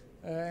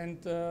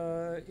and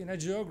in a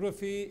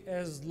geography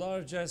as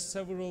large as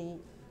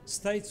several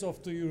states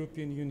of the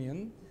European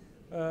Union,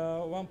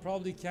 one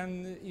probably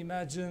can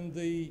imagine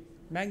the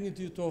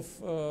magnitude of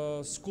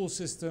school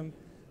system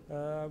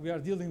we are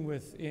dealing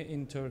with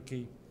in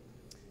Turkey.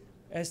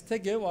 As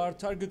TEGEV, our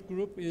target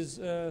group is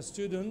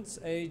students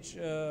age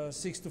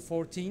 6 to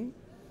 14,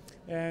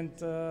 and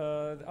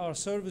our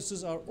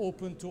services are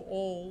open to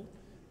all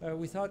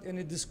without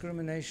any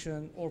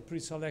discrimination or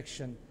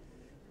pre-selection.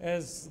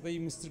 As the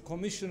Mr.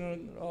 Commissioner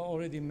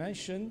already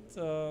mentioned,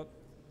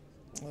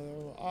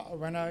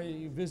 when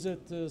I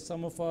visit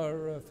some of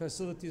our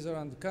facilities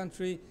around the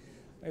country,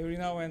 every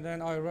now and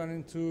then I run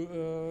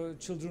into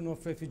children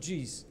of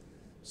refugees.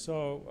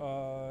 So,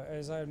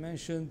 as I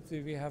mentioned,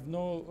 we have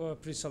no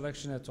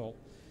pre-selection at all.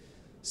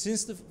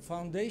 Since the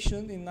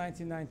foundation in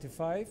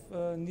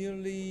 1995,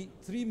 nearly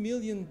 3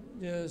 million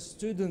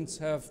students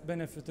have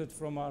benefited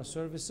from our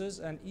services,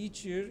 and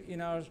each year in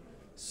our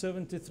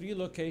 73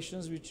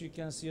 locations, which you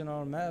can see on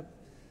our map,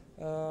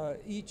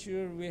 each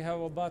year we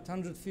have about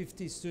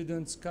 150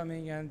 students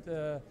coming and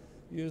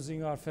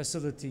using our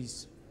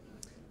facilities.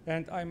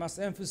 And I must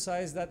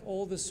emphasize that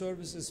all the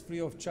service is free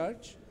of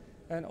charge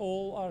and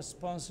all are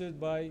sponsored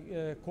by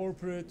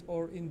corporate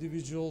or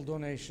individual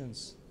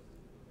donations.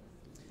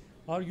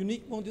 Our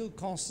unique model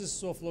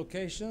consists of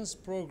locations,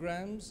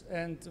 programs,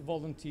 and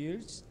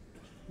volunteers.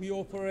 We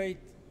operate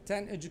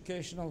 10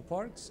 educational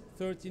parks,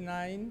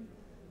 39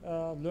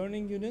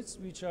 learning units,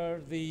 which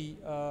are the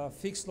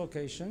fixed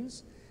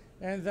locations,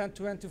 and then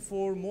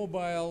 24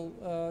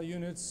 mobile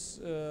units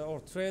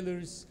or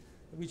trailers,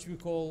 which we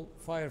call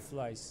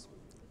Fireflies.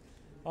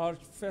 Our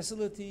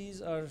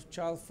facilities are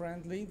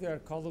child-friendly, they are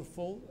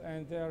colorful,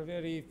 and they are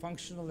very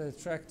functional and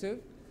attractive,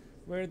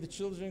 where the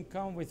children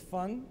come with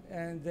fun,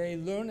 and they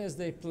learn as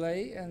they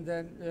play, and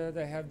then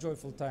they have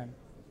joyful time.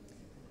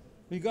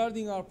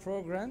 Regarding our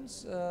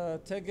programs,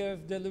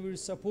 TEGEV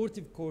delivers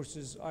supportive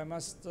courses. I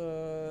must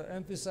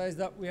emphasize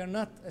that we are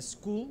not a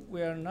school,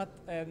 we are not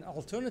an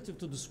alternative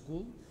to the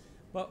school,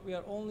 but we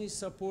are only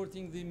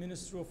supporting the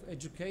Ministry of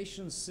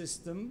Education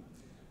system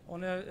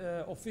on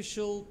an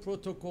official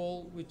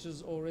protocol which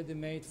is already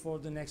made for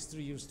the next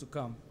 3 years to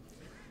come.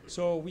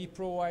 So we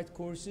provide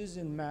courses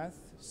in math,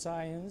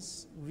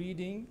 science,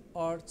 reading,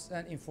 arts,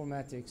 and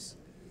informatics.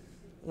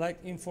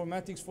 Like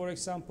informatics, for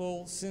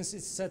example, since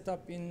it's set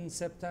up in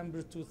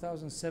September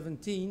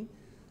 2017,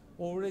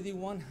 already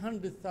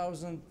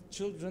 100,000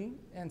 children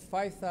and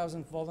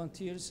 5,000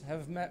 volunteers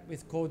have met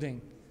with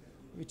coding,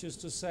 which is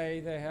to say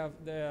they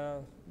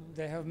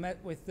have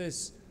met with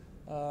this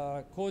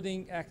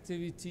coding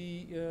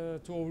activity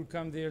to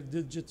overcome their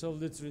digital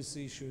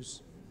literacy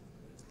issues.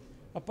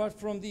 Apart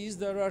from these,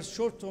 there are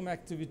short-term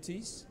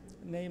activities,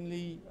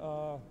 namely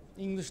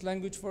English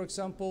language, for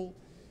example,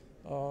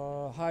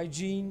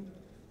 hygiene,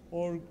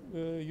 or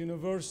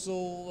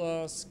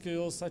universal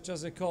skills such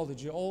as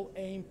ecology, all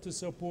aimed to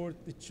support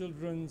the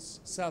children's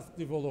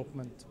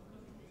self-development.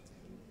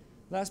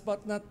 Last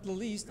but not the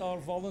least, our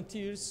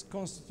volunteers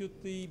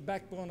constitute the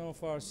backbone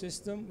of our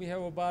system. We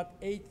have about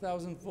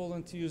 8,000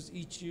 volunteers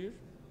each year,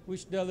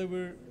 which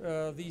deliver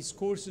these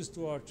courses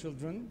to our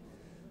children.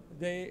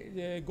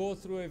 They go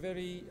through a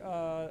very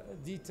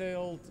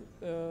detailed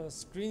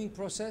screening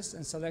process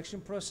and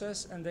selection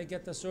process, and they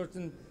get a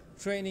certain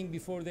training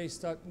before they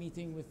start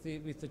meeting with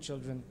the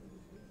children.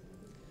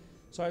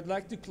 So I'd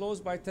like to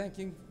close by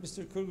thanking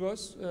Mr.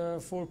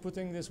 Kyrgos for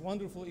putting this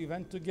wonderful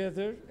event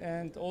together,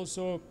 and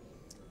also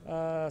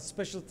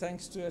special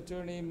thanks to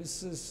attorney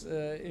Mrs.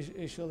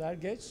 Işıl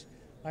Ergeç.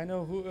 I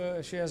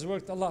know she has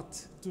worked a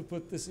lot to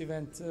put this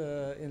event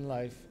in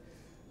life.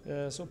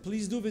 So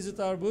please do visit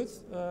our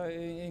booth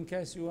in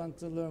case you want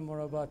to learn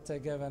more about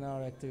TEGEV and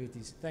our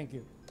activities. Thank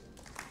you.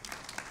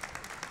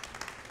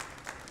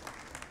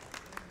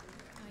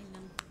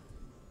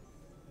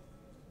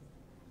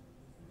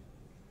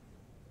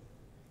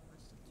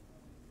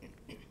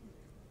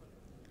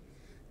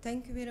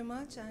 Thank you very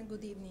much and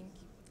good evening.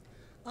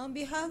 On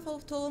behalf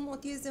of Tohum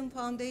Autism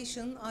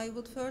Foundation, I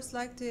would first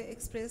like to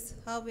express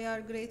how we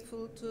are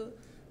grateful to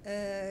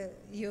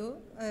you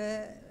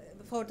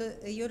for the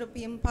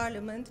European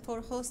Parliament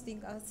for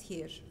hosting us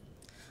here.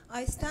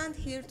 I stand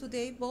here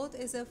today both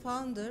as a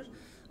founder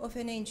of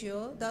an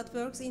NGO that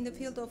works in the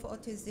field of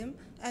autism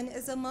and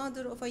as a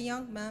mother of a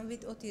young man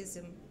with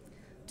autism.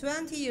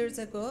 20 years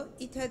ago,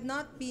 it had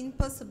not been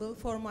possible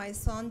for my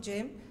son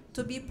Cem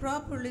to be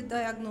properly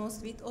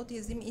diagnosed with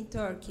autism in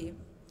Turkey.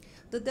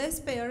 The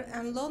despair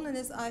and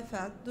loneliness I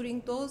felt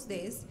during those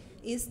days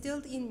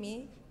instilled in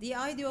me the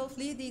idea of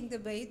leading the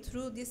way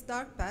through this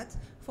dark path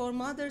for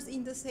mothers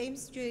in the same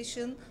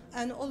situation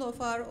and all of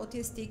our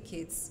autistic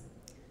kids.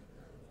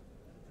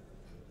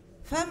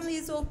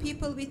 Families of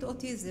people with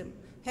autism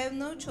have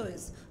no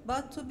choice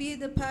but to be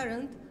the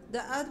parent,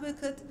 the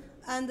advocate,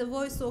 and the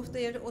voice of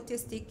their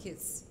autistic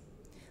kids.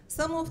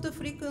 Some of the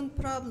frequent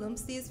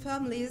problems these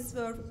families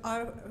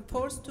are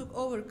forced to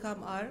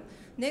overcome are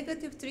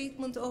negative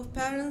treatment of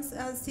parents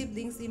and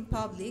siblings in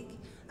public,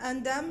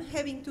 and them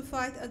having to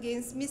fight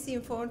against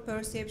misinformed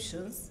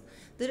perceptions,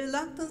 the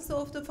reluctance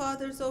of the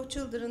fathers of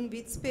children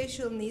with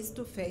special needs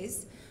to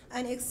face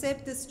and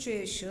accept the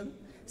situation,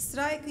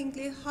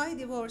 strikingly high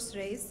divorce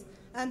rates,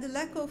 and the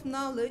lack of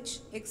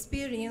knowledge,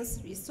 experience,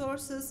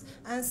 resources,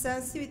 and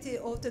sensitivity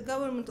of the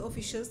government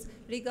officials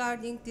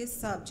regarding this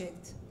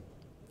subject.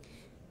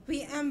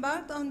 We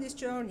embarked on this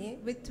journey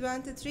with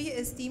 23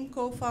 esteemed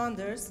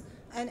co-founders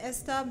and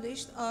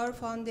established our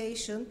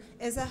foundation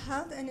as a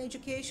health and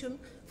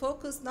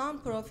education-focused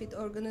nonprofit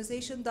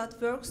organization that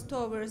works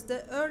towards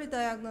the early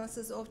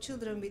diagnosis of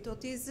children with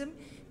autism,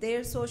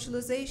 their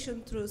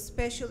socialization through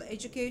special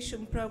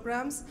education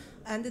programs,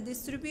 and the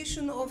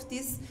distribution of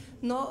this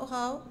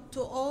know-how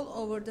to all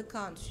over the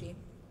country.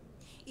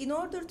 In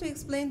order to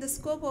explain the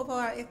scope of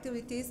our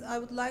activities, I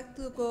would like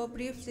to go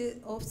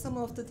briefly of some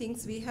of the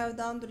things we have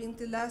done during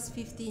the last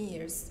 15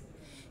 years.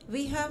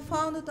 We have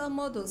founded a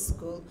model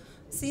school.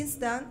 Since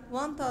then,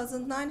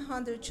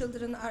 1,900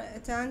 children are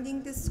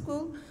attending this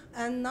school,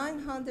 and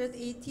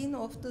 918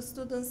 of the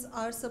students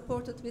are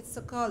supported with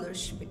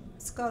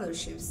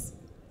scholarships.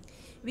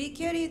 We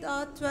carried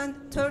out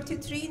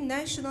 33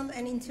 national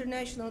and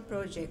international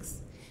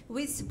projects.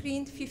 We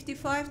screened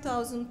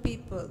 55,000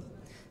 people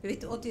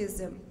with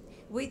autism.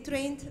 We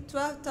trained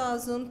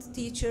 12,000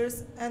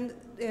 teachers and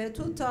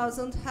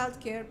 2,000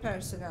 healthcare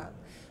personnel.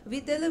 We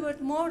delivered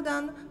more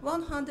than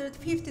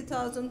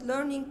 150,000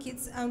 learning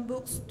kits and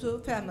books to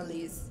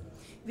families.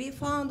 We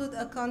founded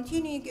a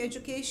continuing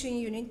education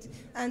unit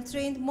and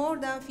trained more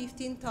than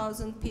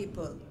 15,000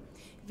 people.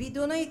 We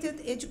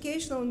donated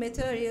educational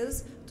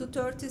materials to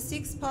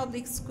 36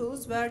 public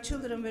schools where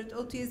children with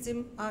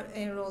autism are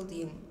enrolled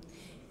in.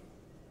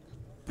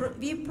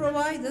 We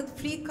provided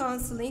free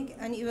counseling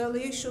and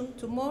evaluation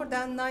to more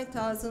than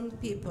 9,000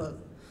 people.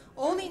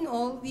 All in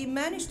all, we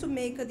managed to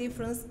make a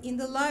difference in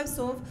the lives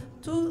of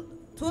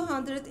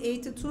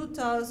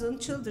 282,000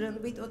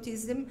 children with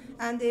autism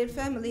and their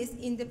families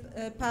in the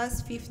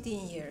past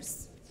 15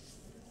 years.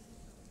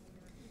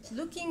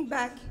 Looking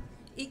back,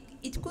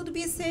 it could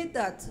be said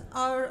that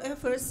our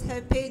efforts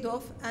have paid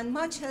off and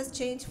much has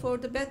changed for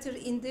the better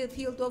in the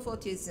field of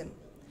autism.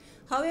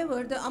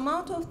 However, the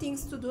amount of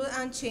things to do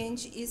and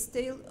change is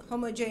still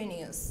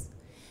homogeneous.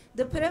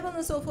 The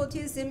prevalence of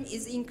autism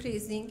is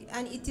increasing,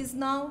 and it is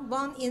now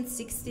 1 in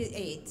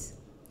 68.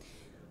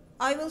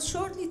 I will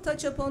shortly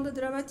touch upon the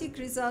dramatic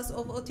results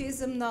of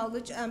autism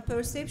knowledge and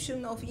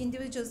perception of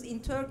individuals in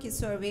Turkey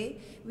survey,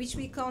 which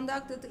we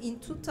conducted in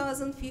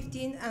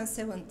 2015 and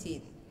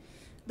 17.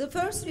 The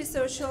first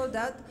research showed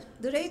that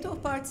the rate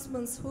of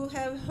participants who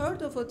have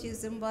heard of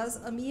autism was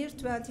a mere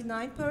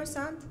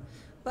 29%,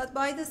 but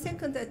by the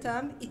second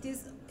attempt,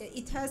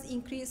 it has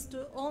increased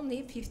to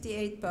only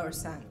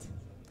 58%.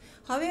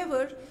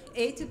 However,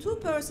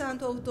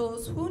 82% of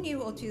those who knew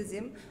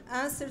autism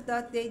answered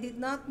that they did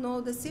not know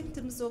the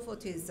symptoms of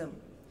autism.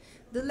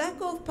 The lack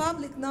of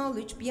public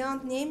knowledge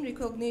beyond name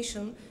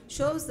recognition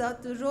shows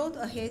that the road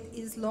ahead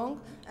is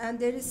long and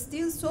there is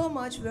still so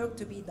much work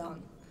to be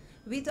done.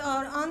 With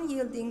our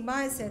unyielding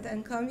mindset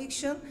and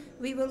conviction,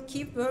 we will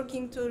keep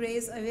working to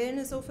raise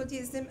awareness of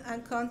autism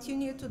and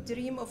continue to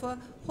dream of a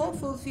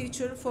hopeful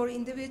future for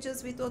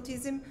individuals with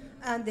autism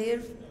and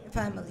their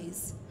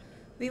families.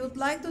 We would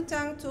like to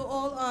thank to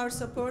all our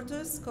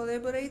supporters,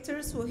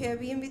 collaborators who have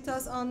been with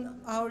us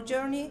on our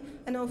journey,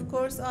 and of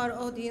course our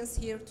audience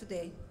here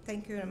today.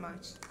 Thank you very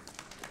much.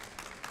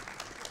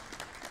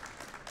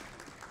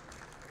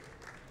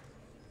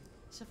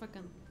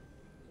 Şafak.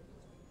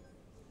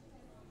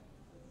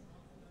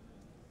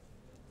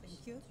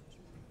 Thank you.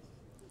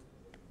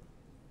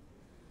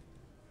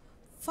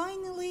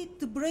 Finally,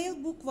 the Braille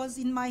book was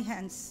in my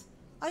hands.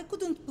 I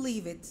couldn't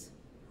believe it.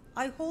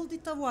 I held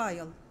it a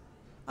while.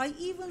 I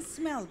even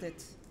smelled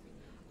it.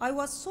 I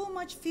was so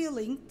much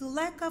feeling the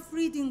lack of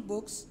reading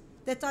books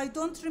that I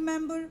don't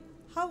remember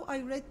how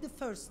I read the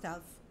first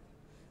half.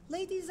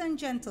 Ladies and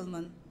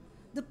gentlemen,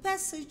 the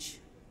passage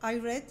I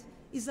read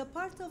is a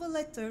part of a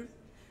letter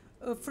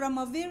from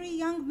a very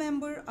young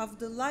member of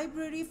the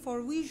Library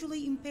for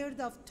Visually Impaired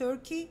of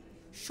Turkey,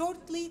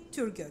 shortly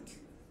Turgök.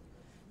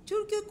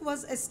 Turgök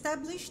was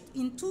established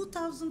in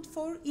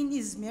 2004 in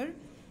Izmir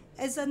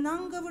as a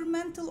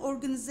non-governmental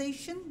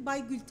organization by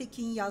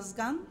Gültekin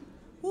Yazgan,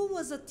 who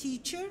was a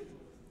teacher,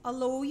 a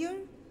lawyer,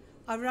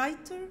 a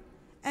writer,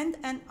 and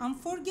an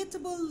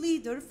unforgettable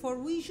leader for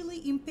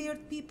visually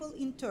impaired people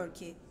in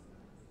Turkey.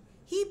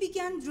 He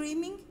began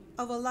dreaming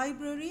of a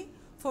library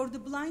for the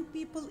blind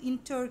people in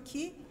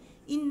Turkey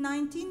in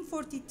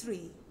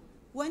 1943,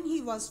 when he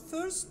was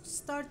first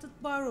started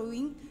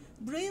borrowing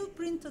Braille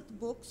printed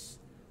books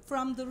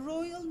from the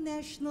Royal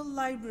National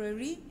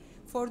Library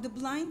for the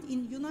Blind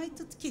in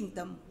United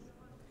Kingdom.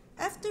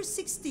 After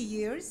 60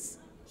 years,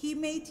 he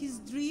made his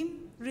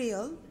dream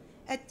real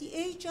at the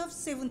age of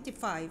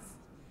 75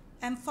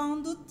 and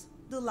founded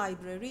the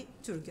library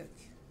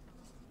Türgök.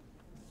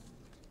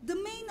 The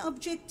main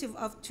objective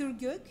of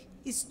Türgök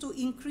is to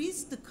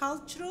increase the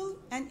cultural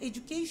and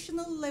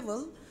educational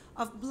level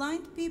of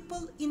blind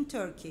people in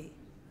Turkey.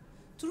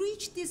 To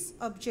reach this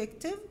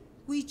objective,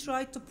 we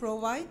try to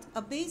provide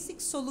a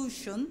basic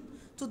solution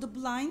to the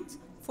blind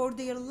for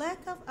their lack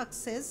of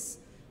access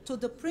to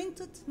the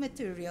printed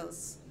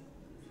materials.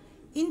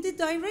 In the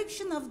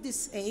direction of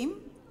this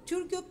aim,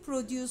 Türgök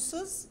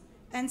produces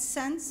and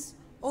sends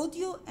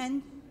audio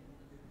and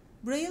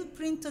Braille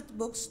printed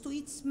books to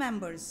its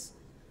members,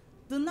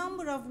 the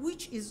number of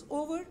which is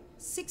over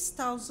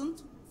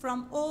 6,000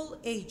 from all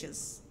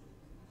ages.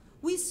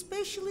 We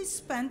specially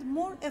spend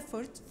more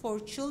effort for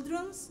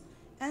children's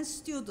and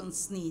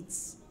students'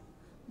 needs.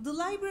 The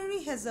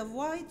library has a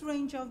wide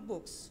range of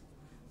books: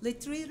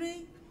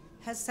 literary,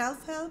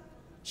 self-help,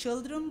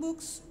 children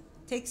books,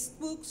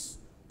 textbooks,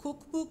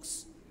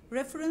 cookbooks,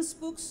 reference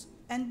books,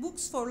 and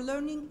books for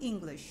learning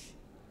English.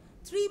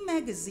 3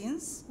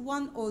 magazines,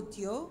 1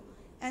 audio,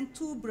 and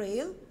 2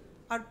 Braille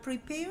are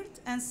prepared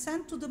and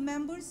sent to the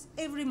members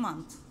every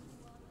month.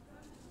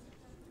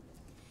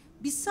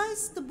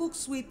 Besides the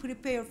books we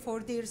prepare for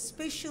their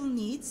special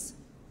needs,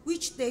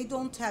 which they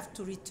don't have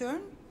to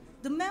return,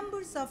 the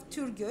members of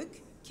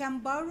Türgök can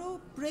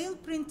borrow Braille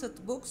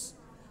printed books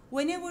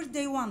whenever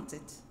they want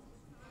it.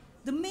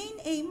 The main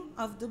aim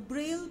of the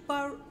Braille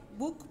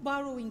book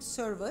borrowing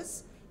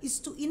service is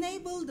to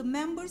enable the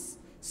members,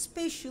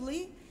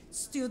 especially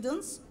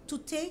students, to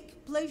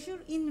take pleasure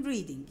in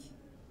reading.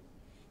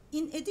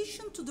 In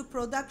addition to the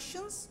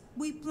productions,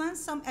 we plan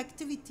some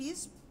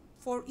activities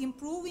for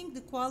improving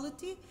the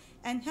quality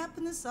and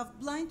happiness of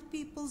blind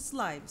people's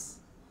lives.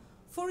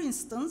 For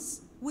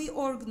instance, we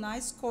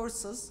organize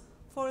courses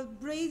for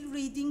Braille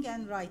reading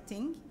and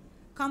writing,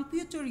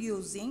 computer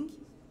using,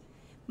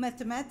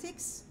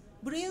 mathematics,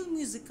 Braille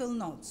musical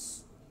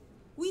notes.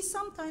 We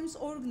sometimes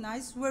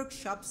organize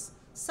workshops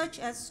such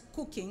as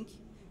cooking,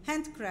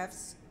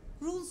 handcrafts,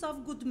 rules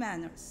of good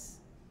manners.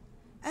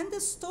 And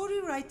the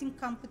story writing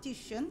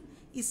competition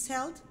is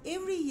held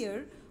every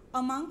year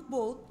among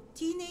both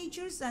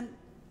teenagers and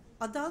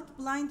adult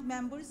blind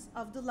members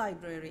of the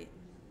library.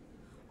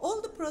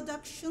 All the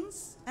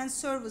productions and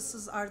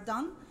services are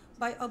done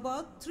by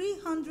about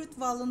 300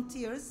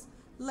 volunteers,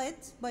 led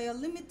by a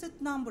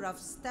limited number of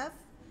staff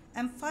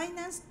and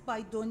financed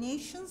by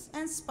donations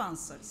and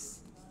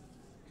sponsors.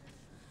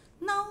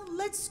 Now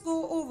let's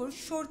go over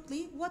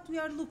shortly what we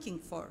are looking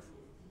for.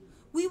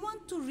 We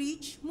want to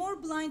reach more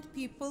blind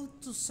people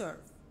to serve.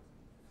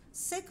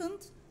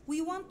 Second, we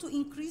want to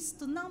increase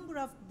the number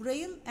of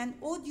Braille and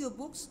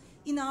audiobooks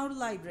in our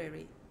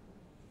library.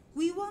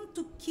 We want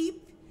to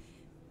keep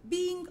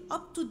being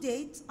up to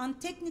date on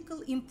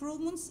technical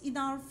improvements in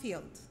our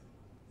field.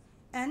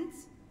 And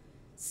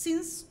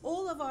since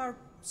all of our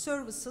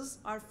services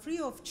are free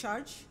of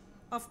charge,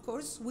 of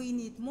course, we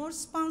need more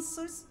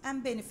sponsors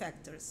and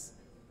benefactors.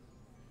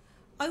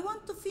 I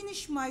want to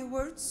finish my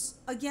words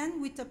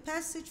again with a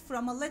passage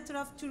from a letter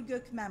of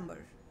Türgök member.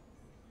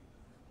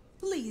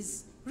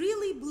 Please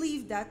really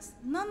believe that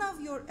none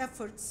of your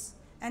efforts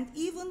and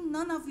even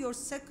none of your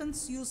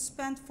seconds you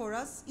spend for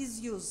us is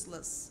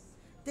useless.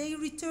 They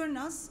return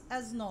us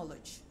as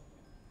knowledge.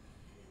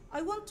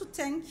 I want to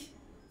thank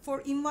for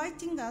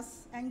inviting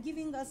us and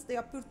giving us the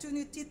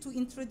opportunity to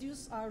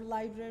introduce our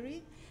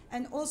library,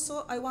 and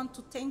also I want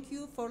to thank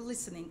you for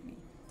listening to me.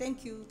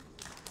 Thank you.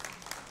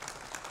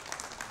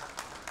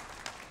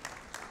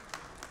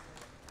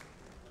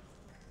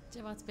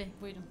 Cevat Bey,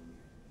 buyurun.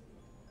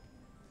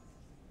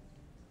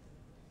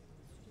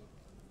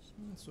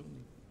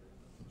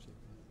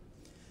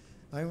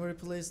 I'm very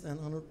pleased and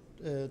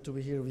honored to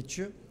be here with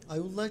you. I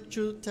would like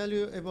to tell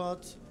you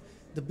about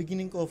the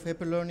beginning of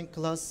Happy Learning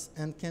class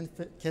and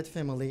cat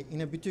family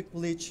in a Büyük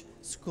village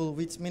school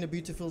with many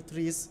beautiful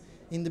trees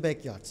in the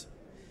backyard.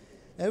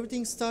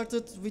 Everything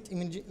started with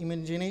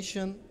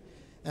imagination,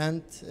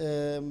 and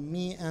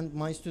me and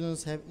my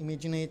students have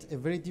imagined a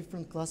very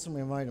different classroom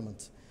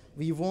environment.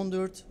 We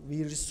wondered,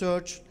 we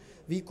researched,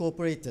 we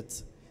cooperated.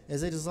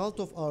 As a result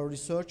of our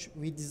research,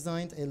 we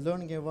designed a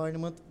learning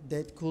environment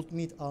that could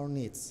meet our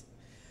needs.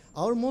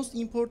 Our most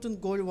important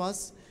goal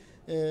was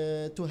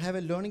to have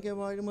a learning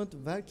environment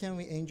where can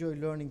we enjoy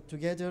learning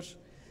together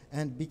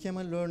and become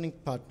a learning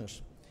partner.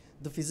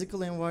 The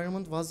physical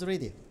environment was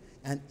ready,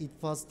 and it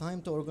was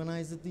time to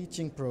organize the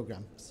teaching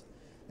programs.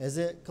 As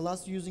a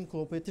class using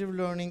cooperative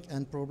learning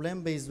and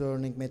problem-based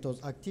learning methods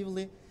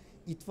actively,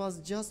 it was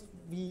just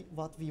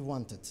what we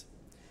wanted.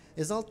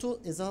 As I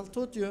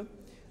told you,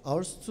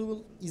 our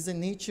school is a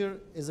nature.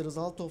 As a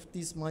result of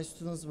this, my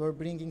students were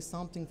bringing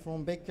something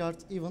from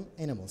backyard, even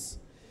animals.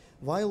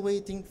 While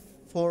waiting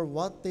for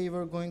what they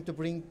were going to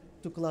bring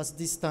to class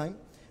this time,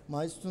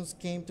 my students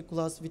came to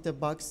class with a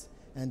box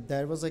and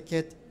there was a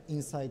cat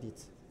inside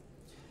it.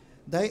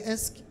 They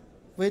asked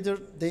whether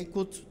they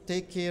could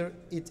take care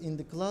it in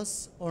the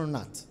class or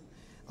not.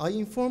 I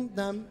informed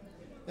them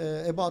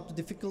about the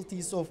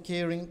difficulties of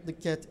carrying the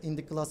cat in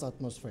the class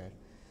atmosphere,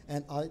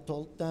 and I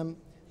told them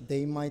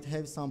they might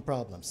have some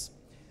problems.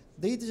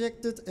 They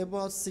detected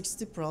about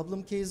 60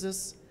 problem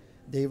cases.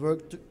 They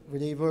worked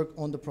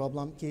on the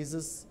problem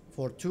cases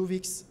for 2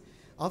 weeks.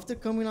 After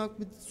coming up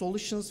with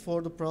solutions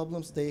for the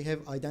problems they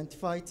have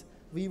identified,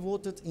 we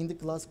voted in the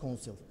class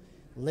council.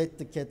 Let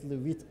the cat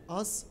live with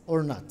us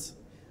or not.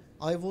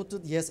 I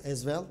voted yes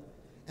as well,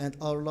 and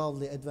our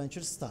lovely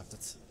adventure started.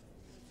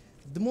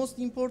 The most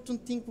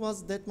important thing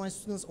was that my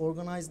students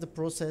organized the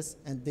process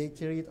and they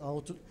carried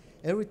out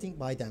everything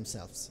by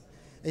themselves.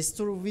 A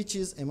story which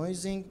is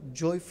amazing,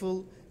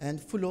 joyful,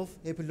 and full of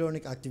happy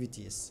learning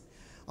activities.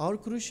 Our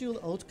crucial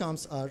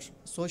outcomes are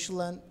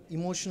social and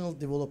emotional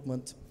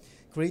development,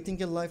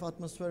 creating a life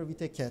atmosphere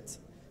with a cat,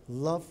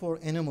 love for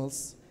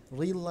animals,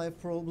 real-life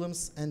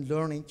problems and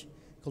learning,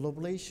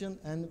 collaboration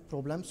and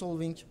problem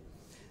solving,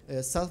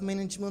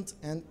 self-management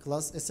and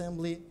class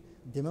assembly,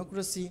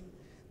 democracy,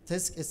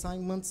 task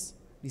assignments,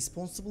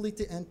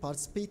 responsibility and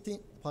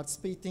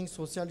participating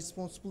social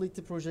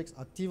responsibility projects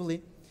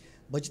actively,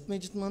 budget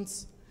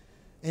management,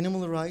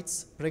 animal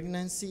rights,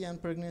 pregnancy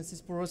and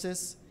pregnancy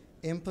process,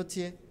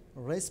 empathy,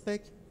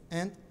 respect,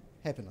 and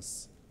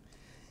happiness.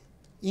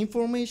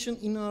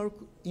 Informations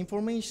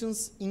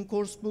in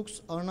course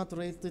books are not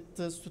related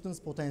to students'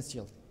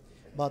 potential,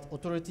 but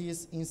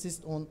authorities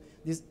insist on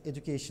this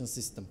education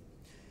system.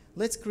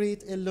 Let's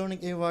create a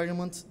learning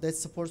environment that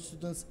supports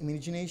students'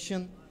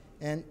 imagination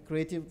and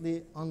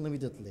creatively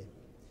unlimitedly.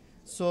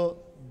 So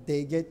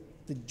they get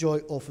the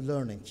joy of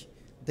learning.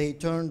 They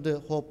turn the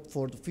hope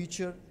for the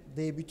future.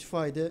 They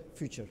beautify the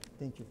future.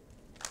 Thank you.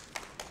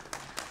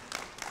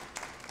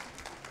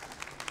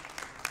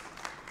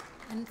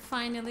 And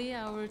finally,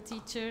 our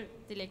teacher,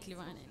 Dilek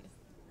Livaneli.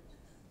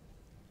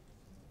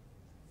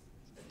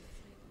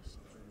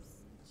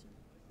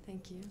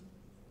 Thank you.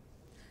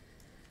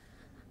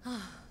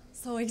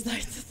 So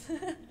excited.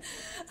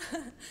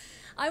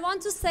 I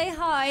want to say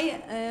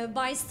hi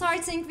by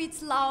starting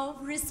with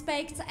love,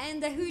 respect,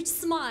 and a huge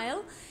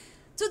smile.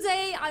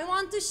 Today, I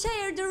want to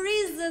share the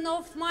reason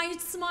of my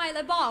smile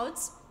about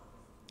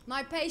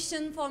my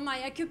passion for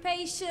my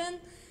occupation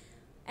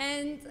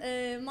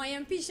and my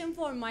ambition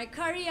for my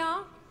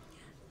career.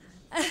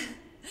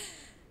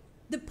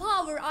 The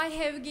power I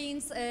have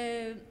gained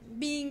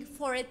being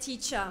for a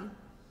teacher,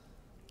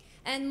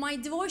 and my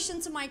devotion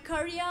to my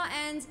career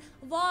and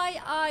why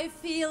I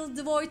feel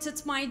devoted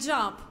to my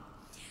job.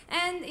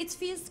 And it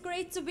feels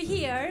great to be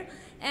here,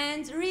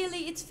 and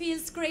really it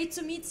feels great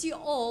to meet you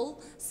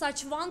all,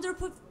 such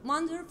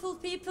wonderful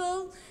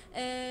people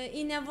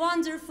in a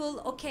wonderful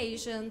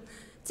occasion.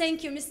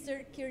 Thank you,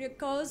 Mr.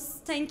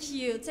 Kyriakos. Thank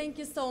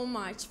you so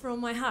much from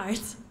my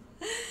heart.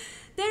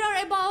 There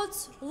are about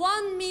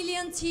 1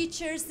 million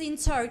teachers in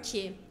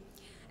Turkey,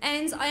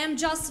 and I am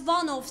just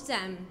one of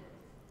them.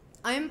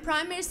 I am a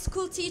primary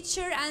school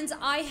teacher and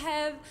I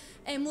have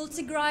a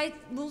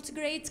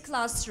multi-grade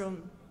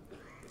classroom.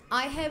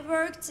 I have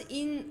worked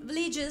in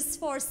villages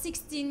for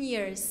 16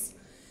 years.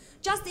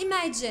 Just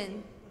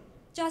imagine,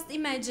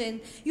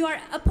 you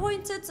are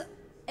appointed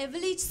a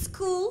village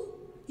school,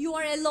 you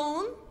are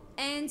alone,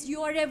 and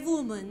you are a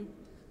woman.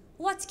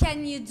 What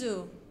can you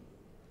do?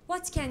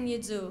 What can you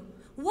do?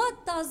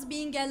 What does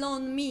being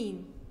alone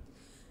mean?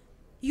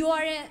 You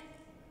are a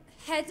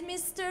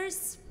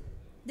headmistress,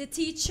 the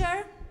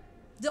teacher,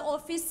 the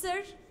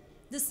officer,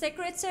 the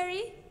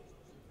secretary,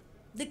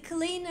 the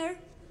cleaner,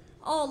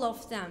 all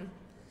of them,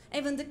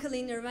 even the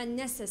cleaner when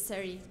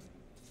necessary.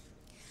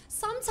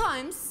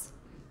 Sometimes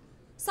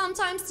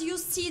you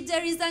see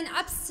there is an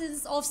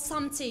absence of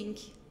something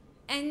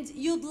and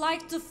you'd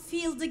like to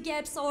fill the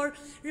gaps or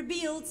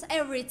rebuild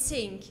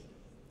everything.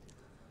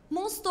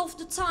 Most of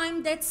the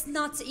time that's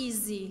not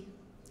easy.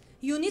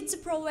 You need to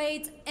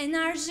provide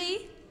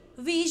energy,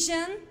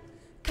 vision,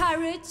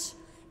 courage,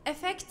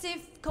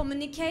 effective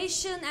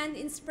communication and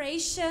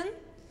inspiration.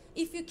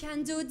 If you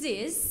can do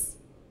this,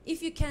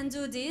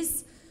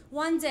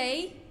 one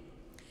day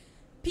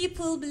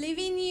people believe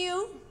in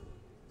you,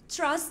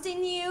 trust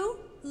in you,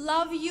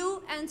 love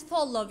you, and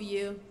follow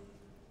you.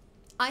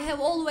 I have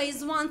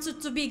always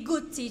wanted to be a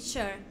good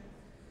teacher.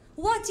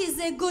 What is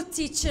a good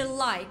teacher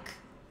like?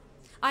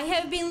 I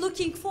have been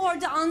looking for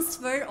the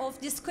answer of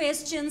this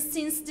question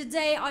since the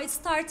day I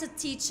started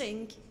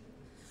teaching.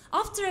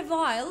 After a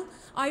while,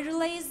 I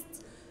realized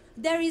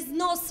there is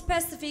no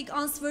specific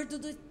answer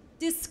to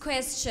this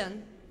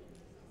question.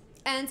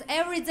 And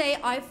every day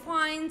I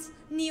find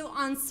new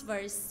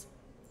answers.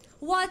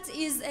 What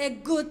is a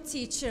good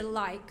teacher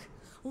like?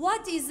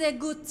 What is a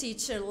good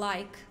teacher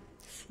like?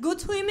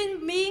 Good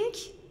human being,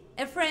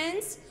 a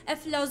friend, a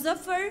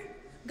philosopher,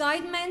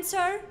 guide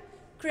mentor,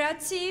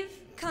 creative,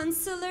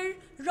 counselor,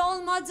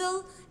 role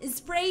model,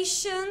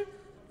 inspiration,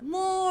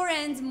 more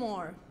and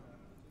more.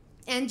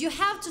 And you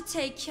have to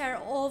take care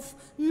of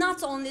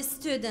not only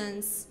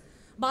students,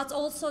 but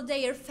also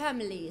their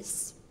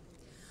families.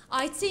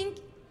 I think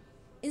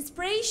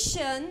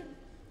inspiration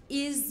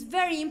is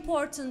very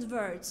important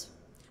word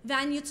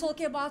when you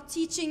talk about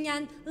teaching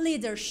and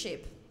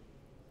leadership.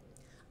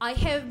 I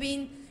have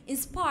been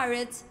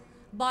inspired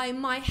by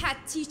my head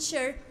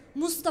teacher,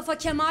 Mustafa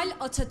Kemal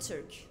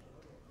Atatürk.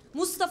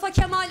 Mustafa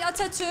Kemal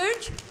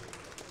Atatürk,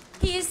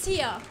 he is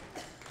here.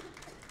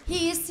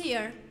 He is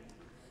here.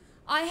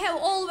 I have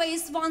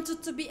always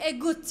wanted to be a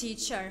good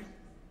teacher.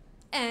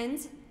 And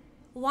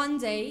one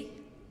day,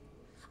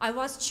 I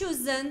was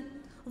chosen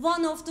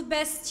one of the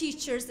best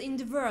teachers in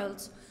the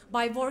world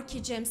by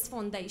Worky James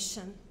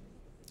Foundation.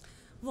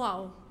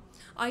 Wow,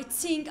 I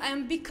think I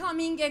am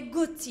becoming a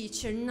good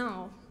teacher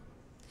now.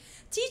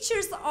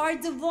 Teachers are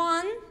the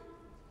one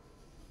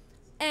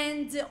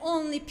and the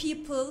only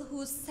people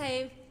who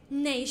save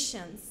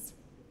nations.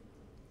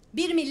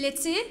 Bir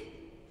milleti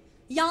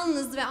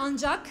yalnız ve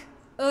ancak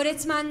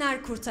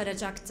öğretmenler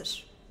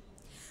kurtaracaktır.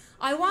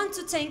 I want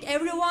to thank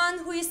everyone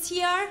who is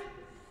here,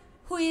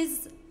 who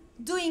is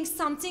doing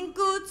something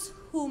good,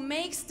 who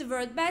makes the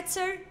world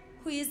better,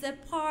 who is a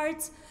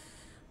part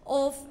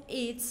of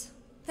it.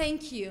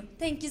 Thank you.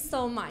 Thank you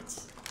so much.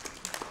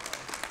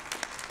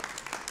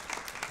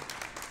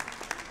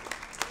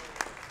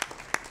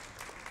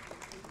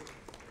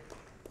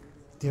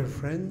 Dear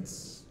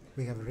friends,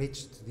 we have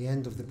reached the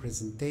end of the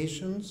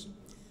presentations.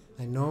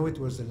 I know it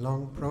was a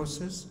long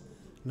process.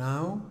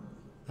 Now,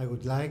 I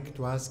would like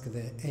to ask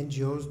the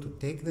NGOs to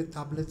take the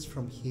tablets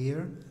from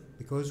here,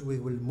 because we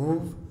will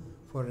move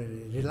for a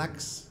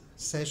relaxed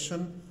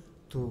session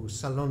to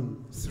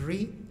Salon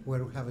 3,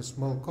 where we have a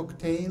small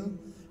cocktail,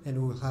 and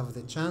we will have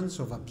the chance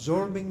of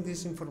absorbing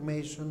this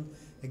information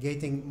and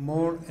getting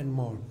more and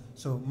more.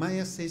 So my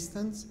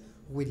assistants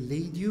will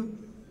lead you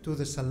to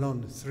the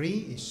Salon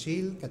 3,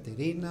 Ishil,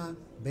 Katerina,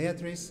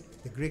 Beatrice,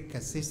 the Greek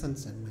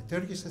assistants and my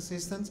Turkish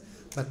assistants.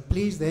 But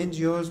please, the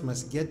NGOs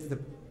must get the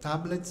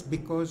tablets,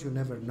 because you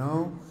never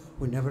know,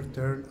 we never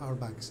turn our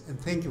backs. And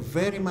thank you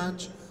very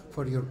much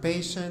for your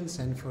patience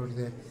and for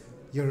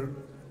your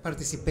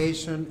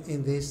participation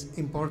in this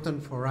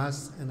important for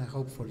us, and I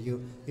hope for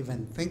you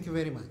event. Thank you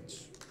very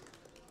much.